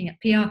 looking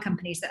at PR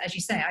companies that, as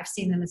you say, I've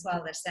seen them as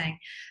well. They're saying,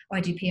 I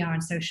do PR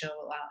and social,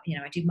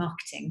 I do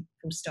marketing,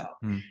 full stop.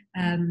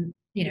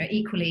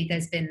 Equally,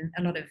 there's been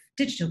a lot of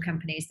digital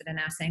companies that are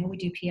now saying, we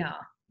do PR,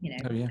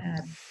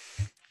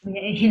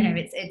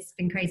 it's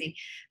been crazy.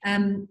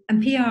 And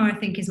PR, I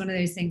think, is one of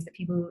those things that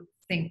people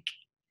think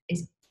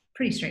is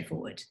pretty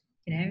straightforward.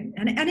 And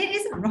it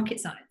isn't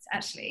rocket science,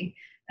 actually.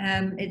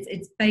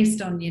 It's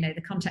based on,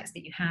 the context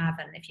that you have,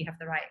 and if you have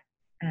the right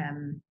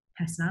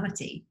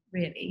personality,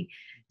 really,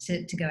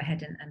 to go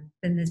ahead and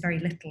then there's very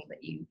little that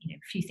a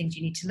few things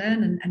you need to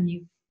learn, and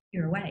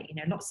you're away.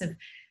 Lots of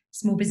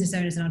small business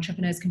owners and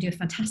entrepreneurs can do a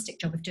fantastic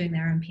job of doing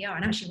their own PR.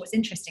 And actually, what's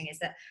interesting is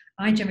that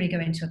I generally go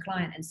into a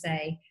client and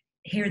say,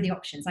 here are the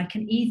options. I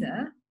can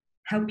either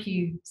help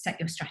you set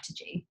your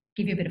strategy,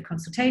 give you a bit of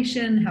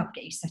consultation, help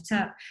get you set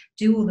up,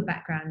 do all the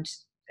background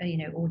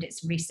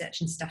audits and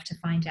research and stuff to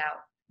find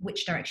out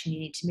which direction you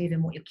need to move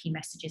and what your key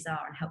messages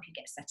are, and help you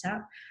get set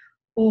up.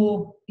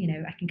 Or,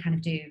 I can kind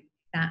of do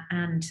that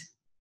and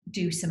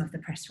do some of the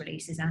press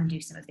releases and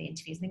do some of the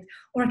interviews and things.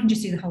 Or I can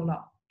just do the whole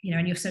lot,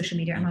 and your social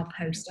media, and I'll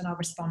post and I'll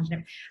respond.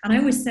 And I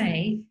always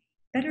say,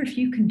 better if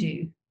you can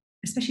do,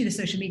 especially the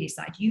social media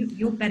side,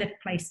 you're better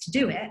placed to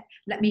do it.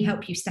 Let me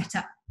help you set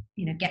up,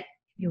 get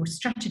your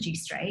strategy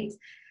straight,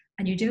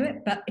 and you do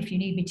it. But if you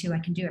need me to, I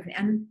can do everything.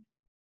 And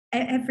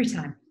every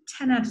time,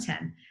 10 out of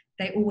 10,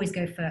 they always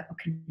go for,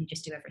 can you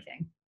just do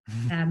everything?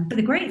 But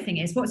the great thing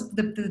is, what's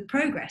the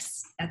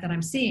progress that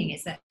I'm seeing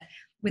is that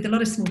with a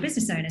lot of small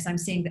business owners, I'm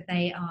seeing that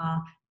they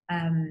are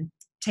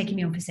taking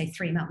me on for, say,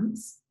 3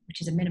 months,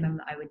 which is a minimum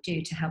that I would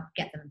do to help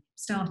get them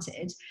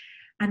started.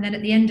 And then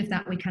at the end of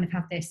that, we kind of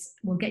have this,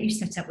 we'll get you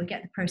set up, we'll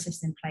get the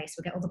process in place,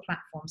 we'll get all the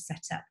platforms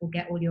set up, we'll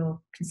get all your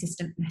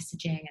consistent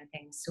messaging and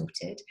things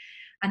sorted.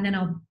 And then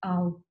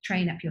I'll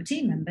train up your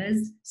team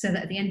members so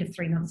that at the end of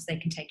 3 months, they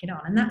can take it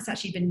on. And that's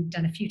actually been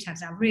done a few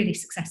times now, really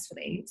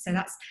successfully. So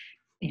that's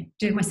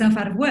doing myself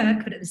out of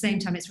work, but at the same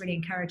time, it's really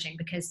encouraging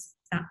because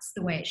that's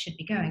the way it should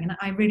be going. And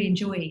I really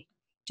enjoy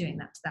doing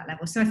that to that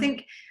level. So I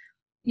think,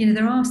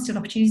 there are still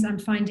opportunities. I'm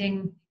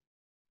finding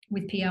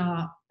with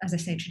PR, as I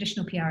say,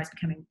 traditional PR is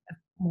becoming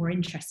more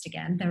interest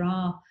again.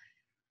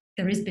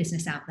 There is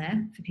business out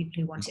there for people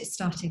who want it. It's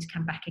starting to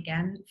come back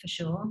again, for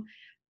sure.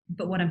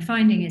 But what I'm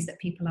finding is that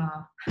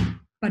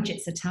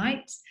budgets are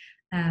tight,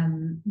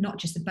 not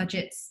just the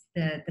budgets,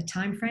 the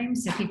time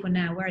frames. So people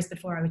now, whereas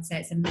before I would say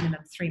it's a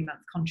minimum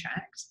 3-month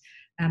contract,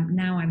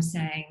 Now I'm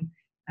saying,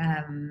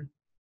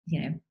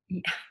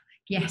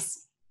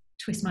 yes,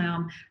 twist my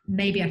arm,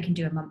 maybe I can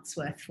do a month's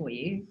worth for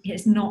you.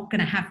 It's not going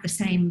to have the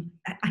same,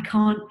 I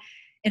can't,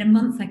 in a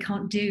month, I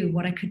can't do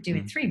what I could do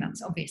in 3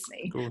 months,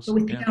 obviously. Course, but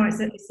with PR,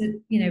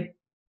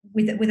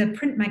 with a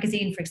print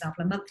magazine, for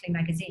example, a monthly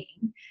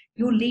magazine,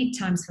 your lead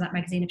times for that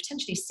magazine are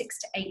potentially 6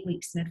 to 8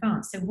 weeks in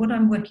advance. So what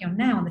I'm working on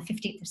now on the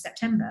 15th of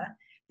September,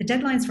 the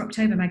deadlines for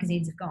October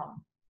magazines have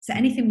gone. So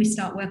anything we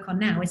start work on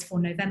now is for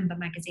November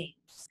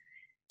magazines.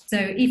 So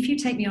if you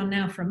take me on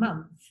now for a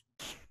month,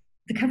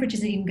 the coverage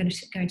isn't even going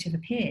to have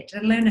appeared,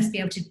 let alone us be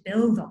able to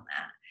build on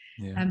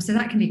that. Yeah. So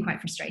that can be quite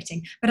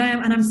frustrating. But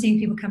I'm seeing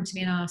people come to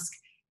me and ask,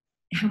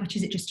 how much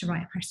is it just to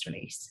write a press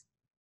release?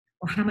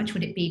 Or how much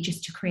would it be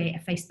just to create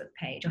a Facebook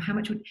page? Or how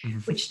much would,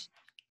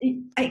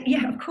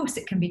 yeah, of course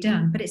it can be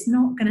done, but it's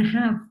not going to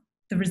have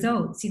the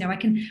results. I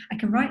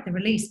can write the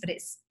release, but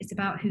it's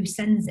about who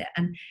sends it.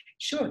 And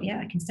sure, yeah,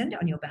 I can send it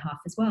on your behalf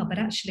as well. But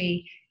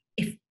actually,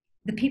 if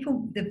the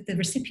people, the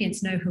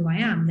recipients know who I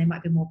am, they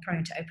might be more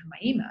prone to open my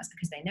emails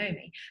because they know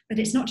me. But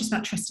it's not just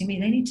about trusting me.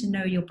 They need to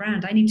know your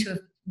brand. I need to have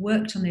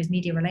worked on those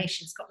media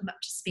relations, got them up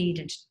to speed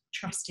and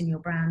trust in your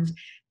brand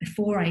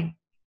before I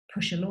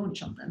push a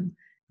launch on them.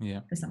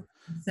 Yeah. For something.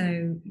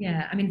 So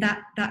yeah, I mean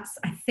that's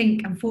I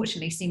think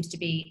unfortunately seems to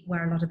be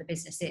where a lot of the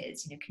business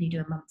is. Can you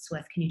do a month's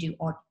worth? Can you do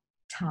odd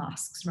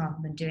tasks rather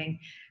than doing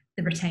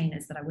the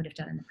retainers that I would have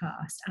done in the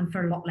past, and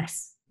for a lot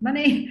less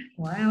money,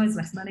 more hours,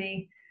 less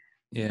money.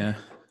 Yeah,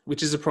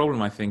 which is a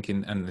problem, I think,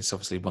 and it's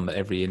obviously one that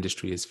every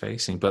industry is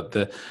facing.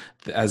 But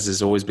as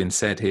has always been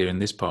said here in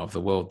this part of the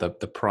world, the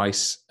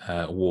price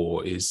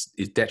war is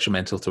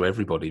detrimental to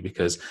everybody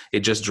because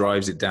it just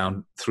drives it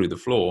down through the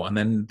floor, and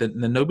then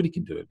nobody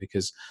can do it,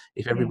 because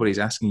if everybody's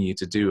asking you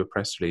to do a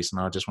press release and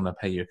I just want to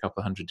pay you a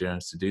couple of $100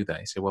 dirhams to do that,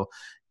 you say, well,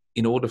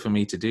 in order for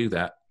me to do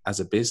that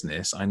as a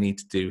business, I need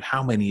to do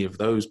how many of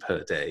those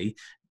per day?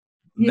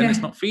 Then it's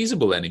not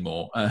feasible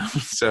anymore.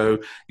 So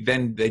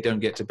then they don't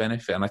get to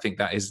benefit. And I think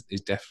that is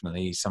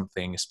definitely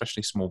something,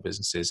 especially small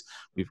businesses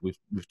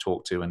we've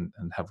talked to and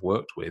have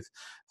worked with,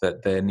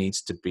 that there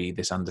needs to be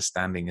this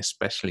understanding,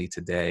 especially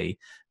today,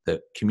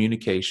 that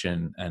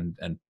communication and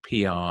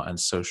PR and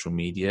social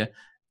media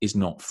is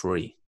not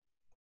free.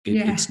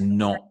 It's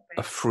not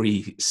a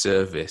free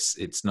service.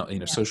 It's not,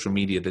 social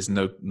media, there's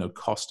no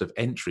cost of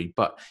entry.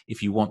 But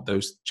if you want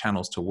those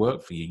channels to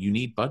work for you, you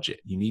need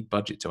budget. You need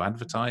budget to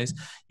advertise.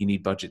 You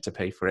need budget to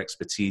pay for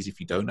expertise. If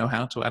you don't know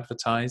how to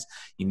advertise,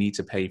 you need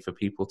to pay for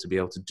people to be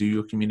able to do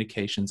your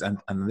communications. And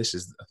this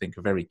is, I think,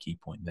 a very key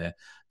point there,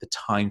 the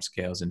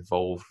timescales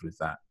involved with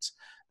that.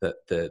 That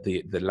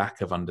the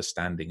lack of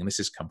understanding, and this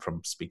has come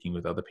from speaking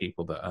with other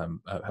people that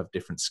have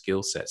different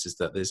skill sets, is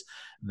that there's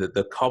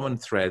the common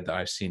thread that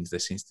I've seen is there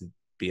seems to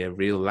be a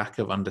real lack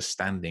of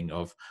understanding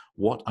of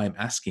what I'm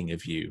asking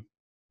of you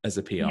as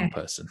a PR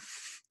person.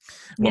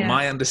 What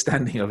my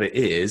understanding of it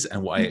is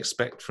and what I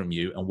expect from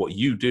you and what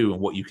you do and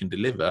what you can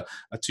deliver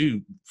are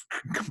two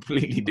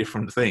completely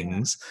different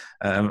things,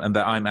 and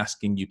that I'm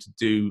asking you to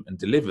do and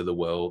deliver the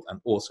world,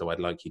 and also I'd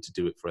like you to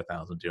do it for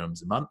 1,000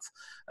 dirhams a month,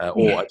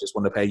 or I just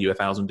want to pay you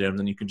 1,000 dirhams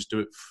and you can just do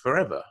it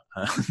forever.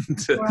 Or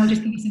I'll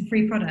just give you some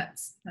free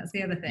products. That's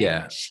the other thing.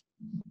 Yeah.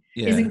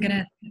 Isn't going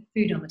to put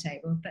food on the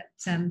table, but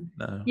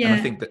no. And I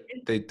think that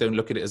they don't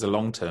look at it as a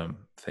long-term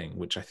thing,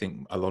 which I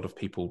think a lot of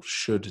people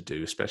should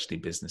do, especially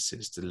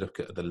businesses, to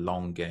look at the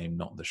long game,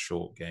 not the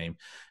short game.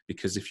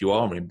 Because if you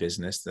are in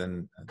business,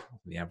 then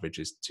the average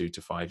is 2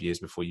 to 5 years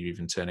before you're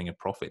even turning a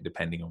profit,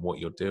 depending on what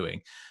you're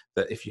doing.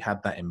 That if you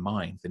had that in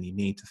mind, then you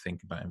need to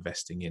think about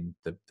investing in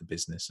the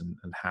business and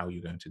how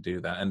you're going to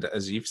do that. And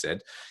as you've said,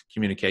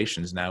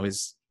 communications now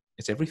it's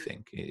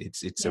everything.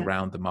 It's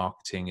around the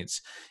marketing. It's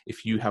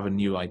if you have a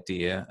new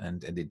idea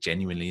and it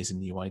genuinely is a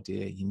new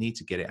idea, you need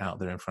to get it out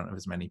there in front of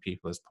as many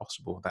people as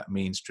possible. That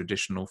means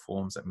traditional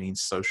forms, that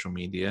means social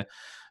media,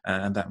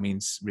 and that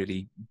means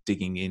really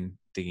digging in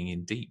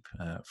deep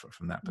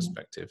from that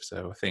perspective.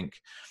 So I think,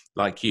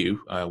 like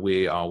you,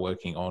 we are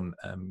working on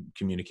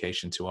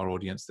communication to our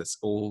audience that's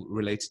all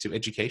related to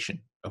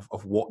education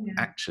of what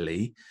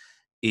actually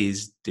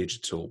is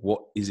digital, what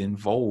is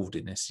involved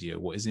in SEO,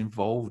 what is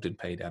involved in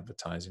paid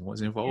advertising, what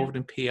is involved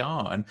in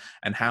PR,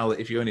 and how,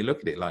 if you only look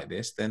at it like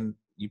this, then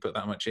you put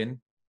that much in,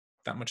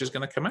 that much is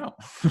going to come out.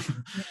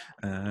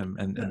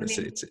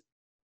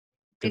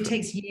 It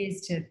takes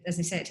years to, as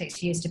I say, it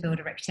takes years to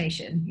build a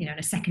reputation, and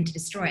a second to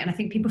destroy it. And I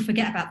think people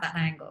forget about that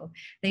angle.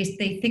 They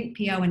think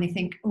PR when they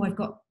think,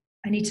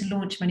 I need to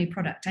launch my new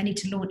product. I need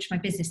to launch my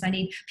business.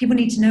 People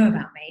need to know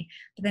about me,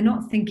 but they're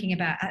not thinking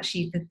about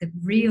actually the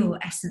real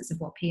essence of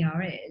what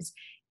PR is.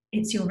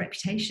 It's your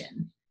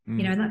reputation,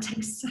 and that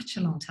takes such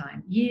a long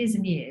time, years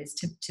and years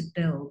to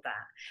build that.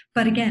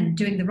 But again,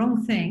 doing the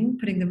wrong thing,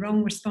 putting the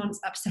wrong response,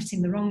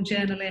 upsetting the wrong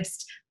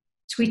journalist,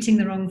 tweeting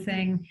the wrong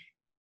thing,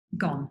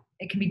 gone.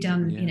 It can be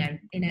done,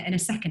 in a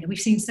second. And we've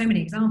seen so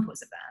many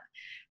examples of that.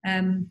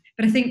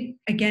 But I think,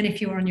 again, if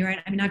you're on your own,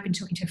 I've been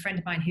talking to a friend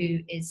of mine who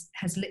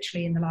has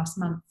literally in the last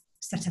month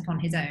set up on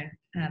his own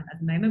at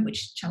the moment, which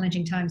is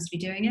challenging times to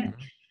be doing it.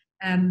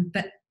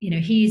 But,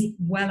 he's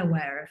well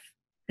aware of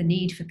the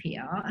need for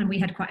PR. And we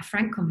had quite a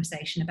frank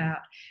conversation about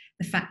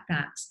the fact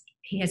that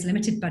he has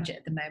limited budget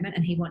at the moment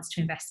and he wants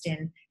to invest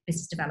in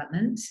business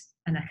development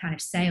and a kind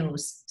of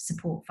sales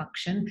support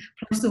function,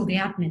 plus all the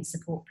admin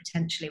support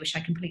potentially, which I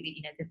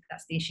completely,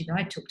 that's the issue that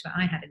I talked about,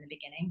 I had in the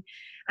beginning.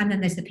 And then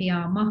there's the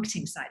PR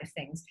marketing side of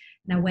things.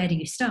 Now, where do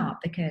you start?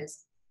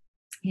 Because,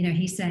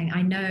 he's saying,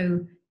 I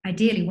know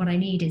ideally what I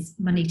need is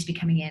money to be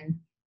coming in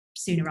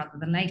sooner rather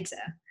than later.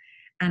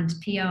 And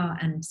PR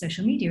and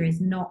social media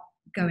is not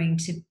going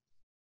to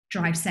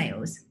drive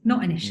sales,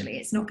 not initially.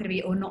 It's not going to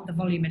be, or not the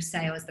volume of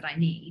sales that I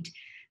need.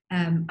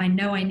 I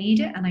know I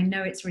need it, and I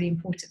know it's really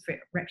important for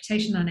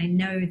reputation, and I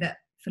know that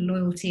for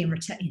loyalty and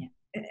return,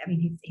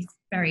 he's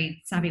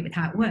very savvy with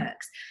how it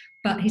works,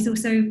 but he's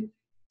also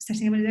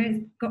setting up,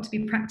 it's got to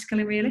be practical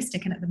and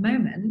realistic. And at the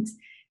moment,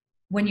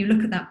 when you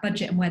look at that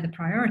budget and where the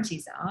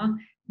priorities are,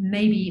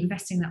 maybe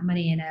investing that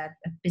money in a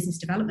business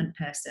development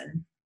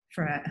person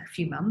for a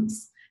few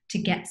months to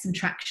get some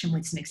traction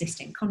with some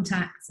existing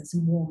contacts and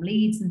some warm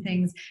leads and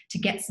things, to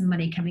get some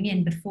money coming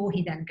in before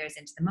he then goes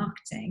into the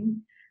marketing.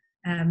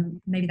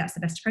 Maybe that's the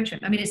best approach.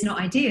 I mean, it's not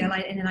ideal.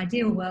 In an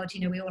ideal world,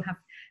 we all have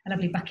a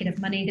lovely bucket of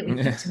money that we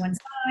put to one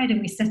side, and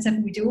we set up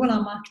and we do all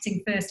our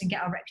marketing first and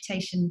get our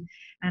reputation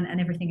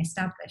and everything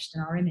established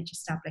and our image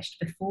established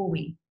before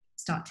we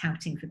start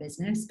touting for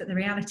business. But the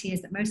reality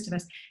is that most of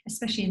us,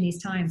 especially in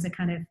these times, are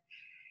kind of,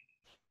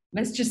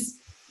 let's just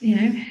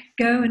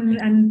go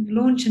and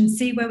launch and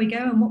see where we go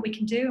and what we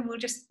can do, and we'll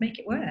just make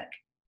it work.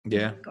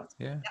 Yeah.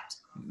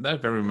 No,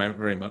 very,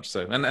 very much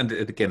so. And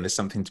again, there's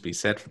something to be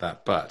said for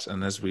that. But,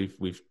 and as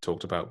we've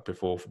talked about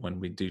before, when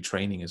we do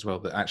training as well,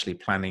 that actually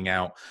planning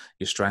out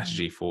your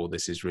strategy for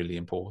this is really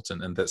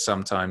important. And that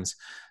sometimes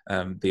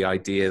the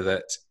idea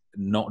that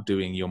not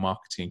doing your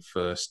marketing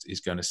first is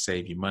going to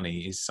save you money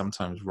is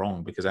sometimes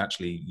wrong, because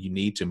actually you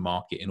need to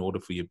market in order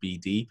for your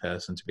BD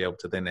person to be able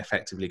to then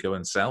effectively go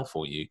and sell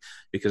for you,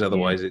 because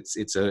otherwise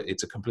it's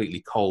a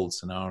completely cold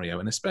scenario.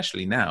 And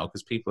especially now,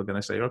 because people are going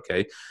to say,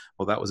 okay,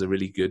 well, that was a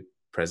really good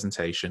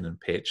presentation and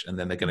pitch, and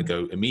then they're going to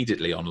go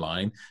immediately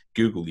online,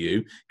 Google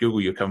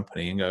your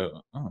company and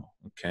go, oh,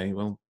 okay,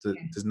 well,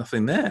 there's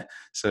nothing there.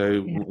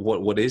 So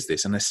what is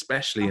this? And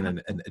especially in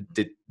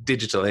a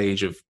digital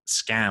age of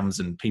scams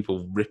and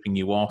people ripping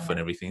you off and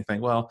everything, you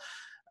think, well,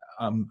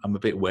 I'm a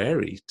bit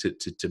wary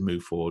to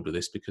move forward with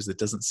this, because there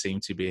doesn't seem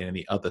to be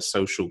any other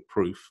social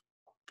proof,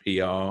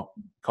 PR,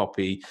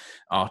 copy,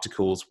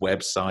 articles,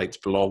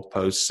 websites, blog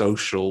posts,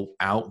 social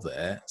out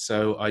there.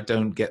 So I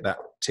don't get that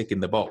tick in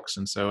the box.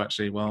 And so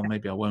actually, well,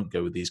 maybe I won't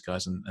go with these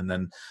guys. And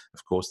then,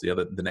 of course,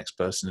 the next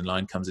person in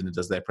line comes in and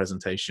does their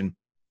presentation,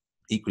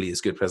 equally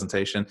as good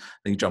presentation.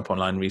 Then you jump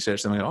online,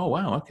 research them, and go, oh,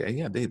 wow, okay,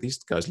 yeah,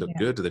 these guys look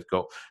good. They've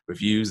got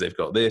reviews, they've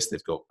got this,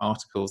 they've got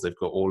articles, they've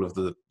got all of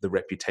the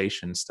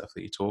reputation stuff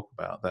that you talk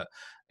about, that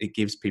it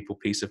gives people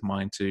peace of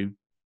mind to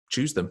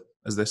choose them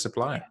as their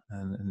supplier.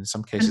 And in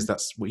some cases,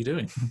 that's what you're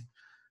doing.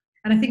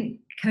 And I think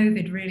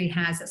COVID really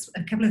has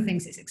a couple of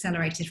things it's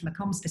accelerated from a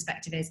comms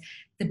perspective is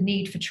the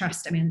need for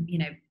trust. I mean,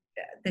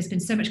 there's been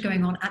so much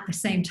going on at the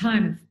same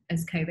time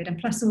as COVID, and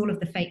plus all of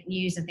the fake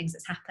news and things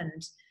that's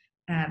happened,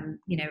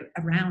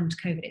 around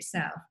COVID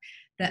itself,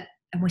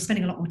 and we're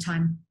spending a lot more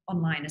time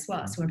online as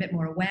well. So we're a bit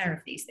more aware of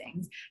these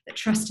things, that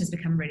trust has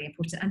become really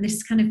important. And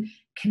this kind of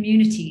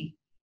community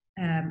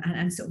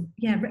and sort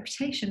of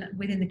reputation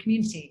within the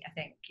community, I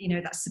think,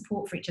 that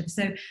support for each other.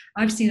 So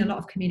I've seen a lot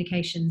of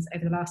communications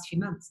over the last few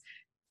months.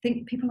 I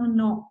think people are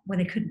not where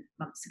they couldn't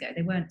months ago.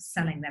 They weren't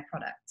selling their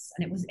products,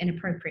 and it was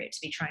inappropriate to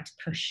be trying to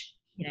push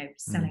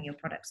selling your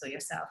products or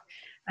yourself,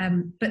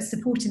 but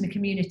supporting the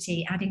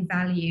community, adding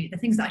value, the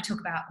things that I talk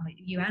about,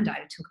 you and I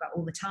talk about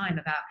all the time,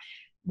 about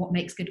what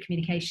makes good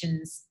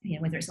communications,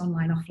 whether it's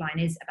online,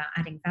 offline, is about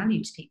adding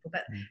value to people.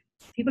 But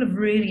people have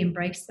really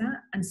embraced that.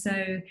 And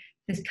so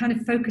this kind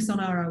of focus on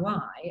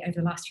ROI over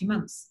the last few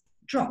months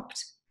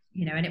dropped,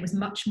 and it was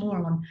much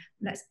more on,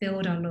 let's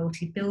build our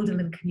loyalty, build a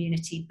little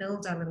community,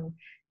 build our little,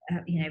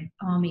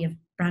 army of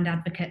brand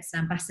advocates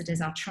and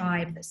ambassadors, our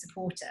tribe that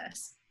support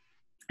us,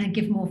 and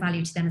give more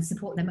value to them and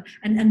support them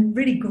and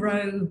really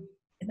grow,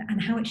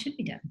 and how it should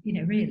be done,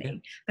 really. Yeah.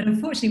 But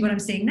unfortunately, what I'm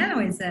seeing now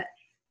is that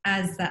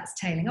as that's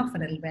tailing off a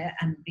little bit,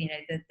 and,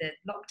 the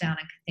lockdown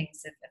and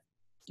things have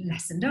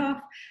lessened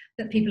off,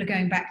 that people are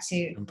going back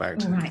to, all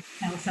right,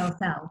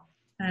 sell.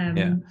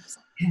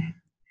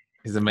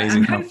 It's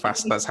amazing how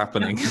fast that's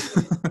happening.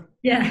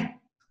 Yeah.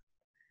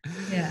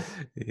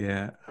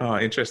 Oh,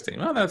 interesting.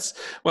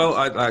 Well,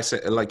 I say,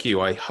 like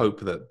you, I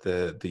hope that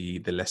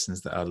the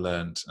lessons that I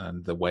learned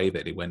and the way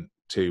that it went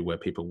to, where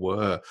people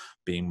were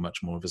being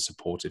much more of a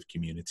supportive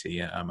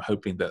community, I'm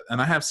hoping that,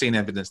 and I have seen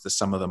evidence that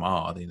some of them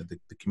are, the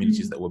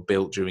communities that were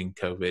built during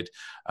COVID,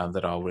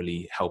 that are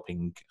really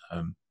helping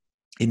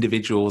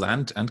individuals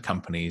and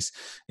companies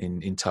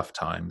in tough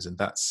times. And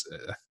that's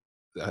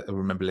I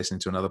remember listening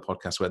to another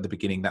podcast where at the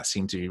beginning that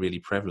seemed to be really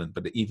prevalent,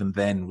 but even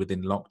then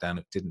within lockdown,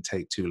 it didn't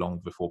take too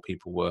long before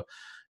people were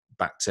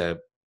back to,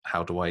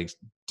 how do I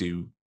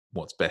do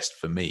what's best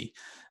for me.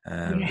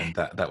 And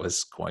that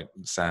was quite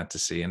sad to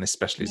see, and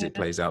especially as it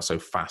plays out so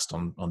fast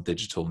on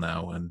digital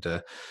now, and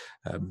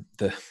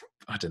the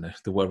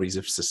worries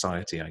of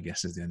society, I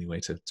guess, is the only way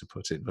to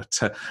put it. But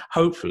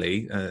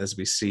hopefully, as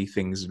we see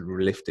things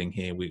lifting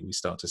here, we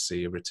start to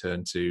see a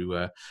return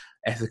to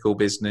ethical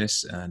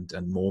business and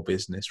more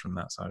business from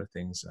that side of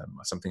things.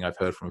 Something I've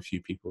heard from a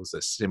few people is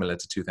that similar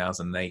to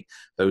 2008,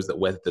 those that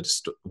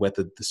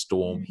weathered the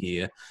storm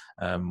here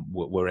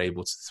were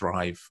able to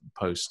thrive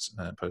post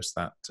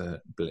that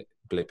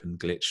blip and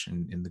glitch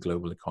in the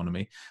global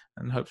economy,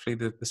 and hopefully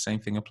the same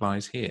thing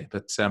applies here.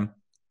 But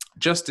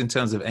just in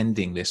terms of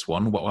ending this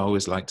one, what I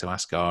always like to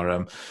ask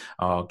our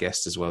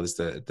guests as well is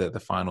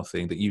the final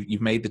thing, that you've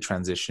made the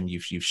transition,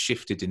 you've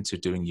shifted into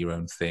doing your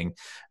own thing.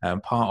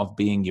 Part of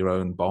being your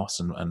own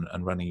boss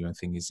and running your own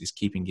thing is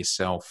keeping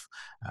yourself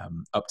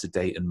up to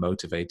date and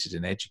motivated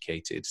and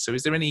educated. So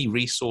is there any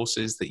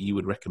resources that you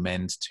would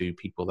recommend to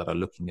people that are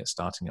looking at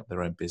starting up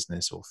their own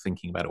business or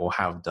thinking about it or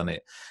have done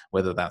it,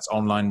 whether that's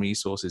online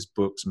resources,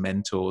 books,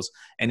 mentors,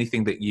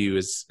 anything that you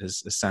as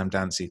Sam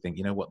Dancy think,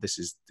 you know what, this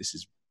is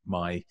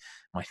my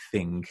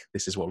thing,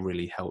 this is what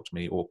really helped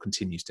me or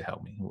continues to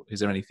help me? Is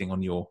there anything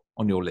on your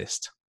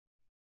list?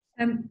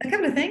 A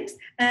couple of things.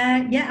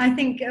 I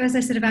think, as I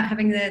said about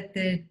having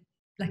the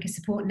like a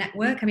support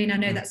network, I mean, I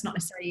know that's not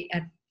necessarily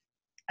a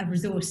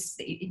resource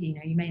that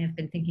you may have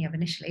been thinking of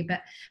initially,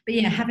 but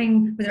yeah,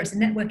 having, whether it's a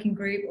networking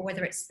group or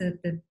whether it's the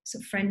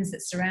sort of friends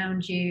that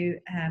surround you,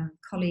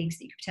 colleagues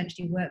that you could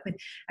potentially work with.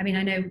 I mean,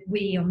 I know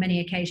we on many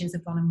occasions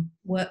have gone and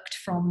worked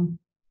from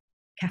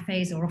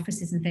cafes or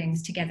offices and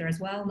things together as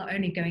well, not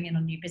only going in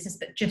on new business,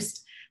 but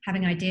just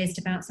having ideas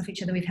to bounce off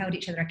each other. We've held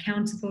each other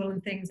accountable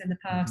and things in the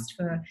past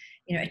for,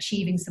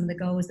 achieving some of the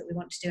goals that we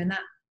want to do. And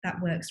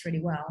that works really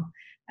well.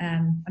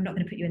 I'm not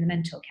going to put you in the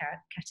mentor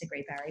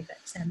category, Barry, but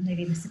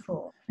maybe the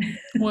support.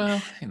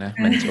 Well,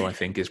 mentor I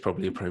think is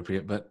probably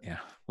appropriate, but yeah,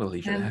 we'll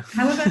leave it there.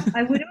 However,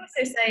 I would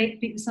also say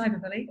beat the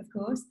cyberbully, of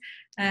course.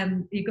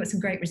 You've got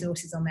some great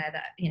resources on there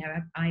that,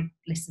 I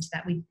listen to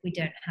that. We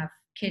don't have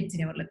kids,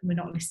 we're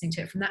not listening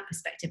to it from that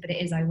perspective, but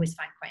it is, I always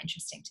find quite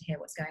interesting to hear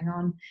what's going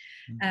on.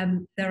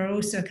 There are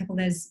also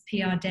there's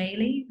PR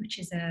Daily, which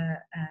is I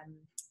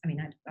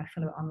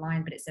follow it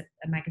online, but it's a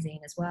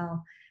magazine as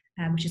well,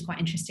 which is quite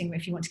interesting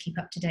if you want to keep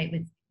up to date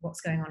with what's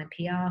going on in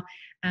PR.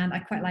 And I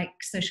quite like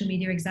Social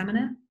Media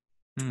Examiner.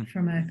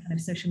 From a kind of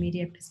social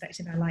media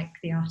perspective, I like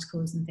the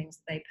articles and things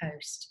that they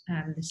post,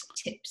 the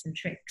tips and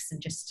tricks,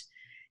 and just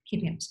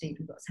keeping up to speed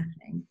with what's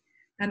happening.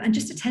 And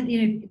just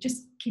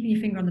just keeping your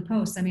finger on the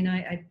pulse. I mean,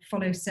 I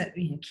follow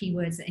certain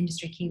keywords,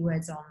 industry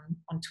keywords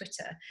on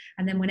Twitter.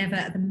 And then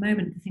at the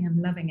moment, the thing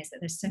I'm loving is that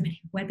there's so many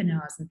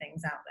webinars and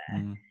things out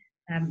there.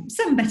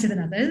 Some better than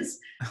others,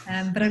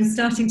 but I'm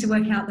starting to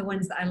work out the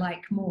ones that I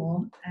like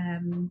more.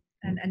 And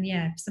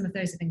some of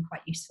those have been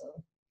quite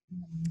useful.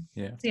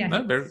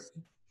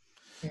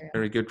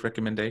 Very good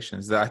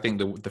recommendations. I think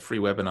the free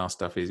webinar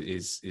stuff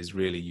is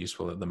really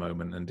useful at the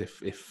moment. And if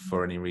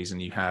for any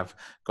reason you have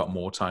got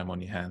more time on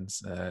your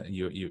hands,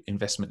 your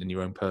investment in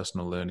your own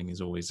personal learning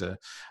is always a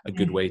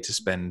good way to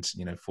spend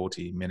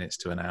 40 minutes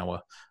to an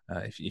hour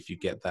if you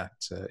get that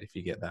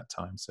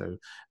time. So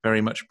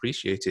very much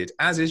appreciated.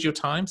 As is your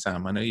time,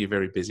 Sam. I know you're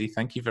very busy.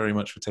 Thank you very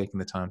much for taking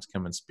the time to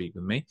come and speak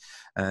with me.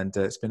 And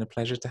it's been a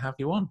pleasure to have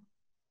you on.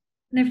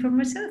 No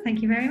problem at all.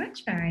 Thank you very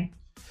much, Barry.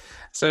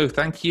 So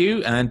thank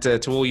you. And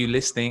to all you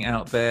listening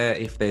out there,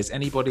 if there's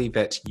anybody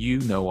that you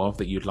know of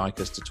that you'd like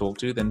us to talk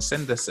to, then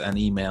send us an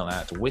email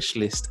at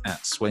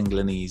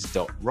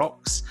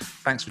wishlist@swanglinese.rocks.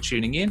 Thanks for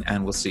tuning in,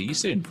 and we'll see you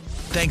soon.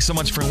 Thanks so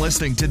much for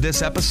listening to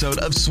this episode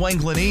of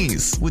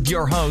Swanglinese with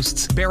your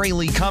hosts, Barry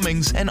Lee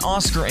Cummings and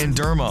Oscar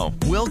Andermo.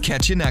 We'll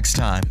catch you next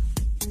time.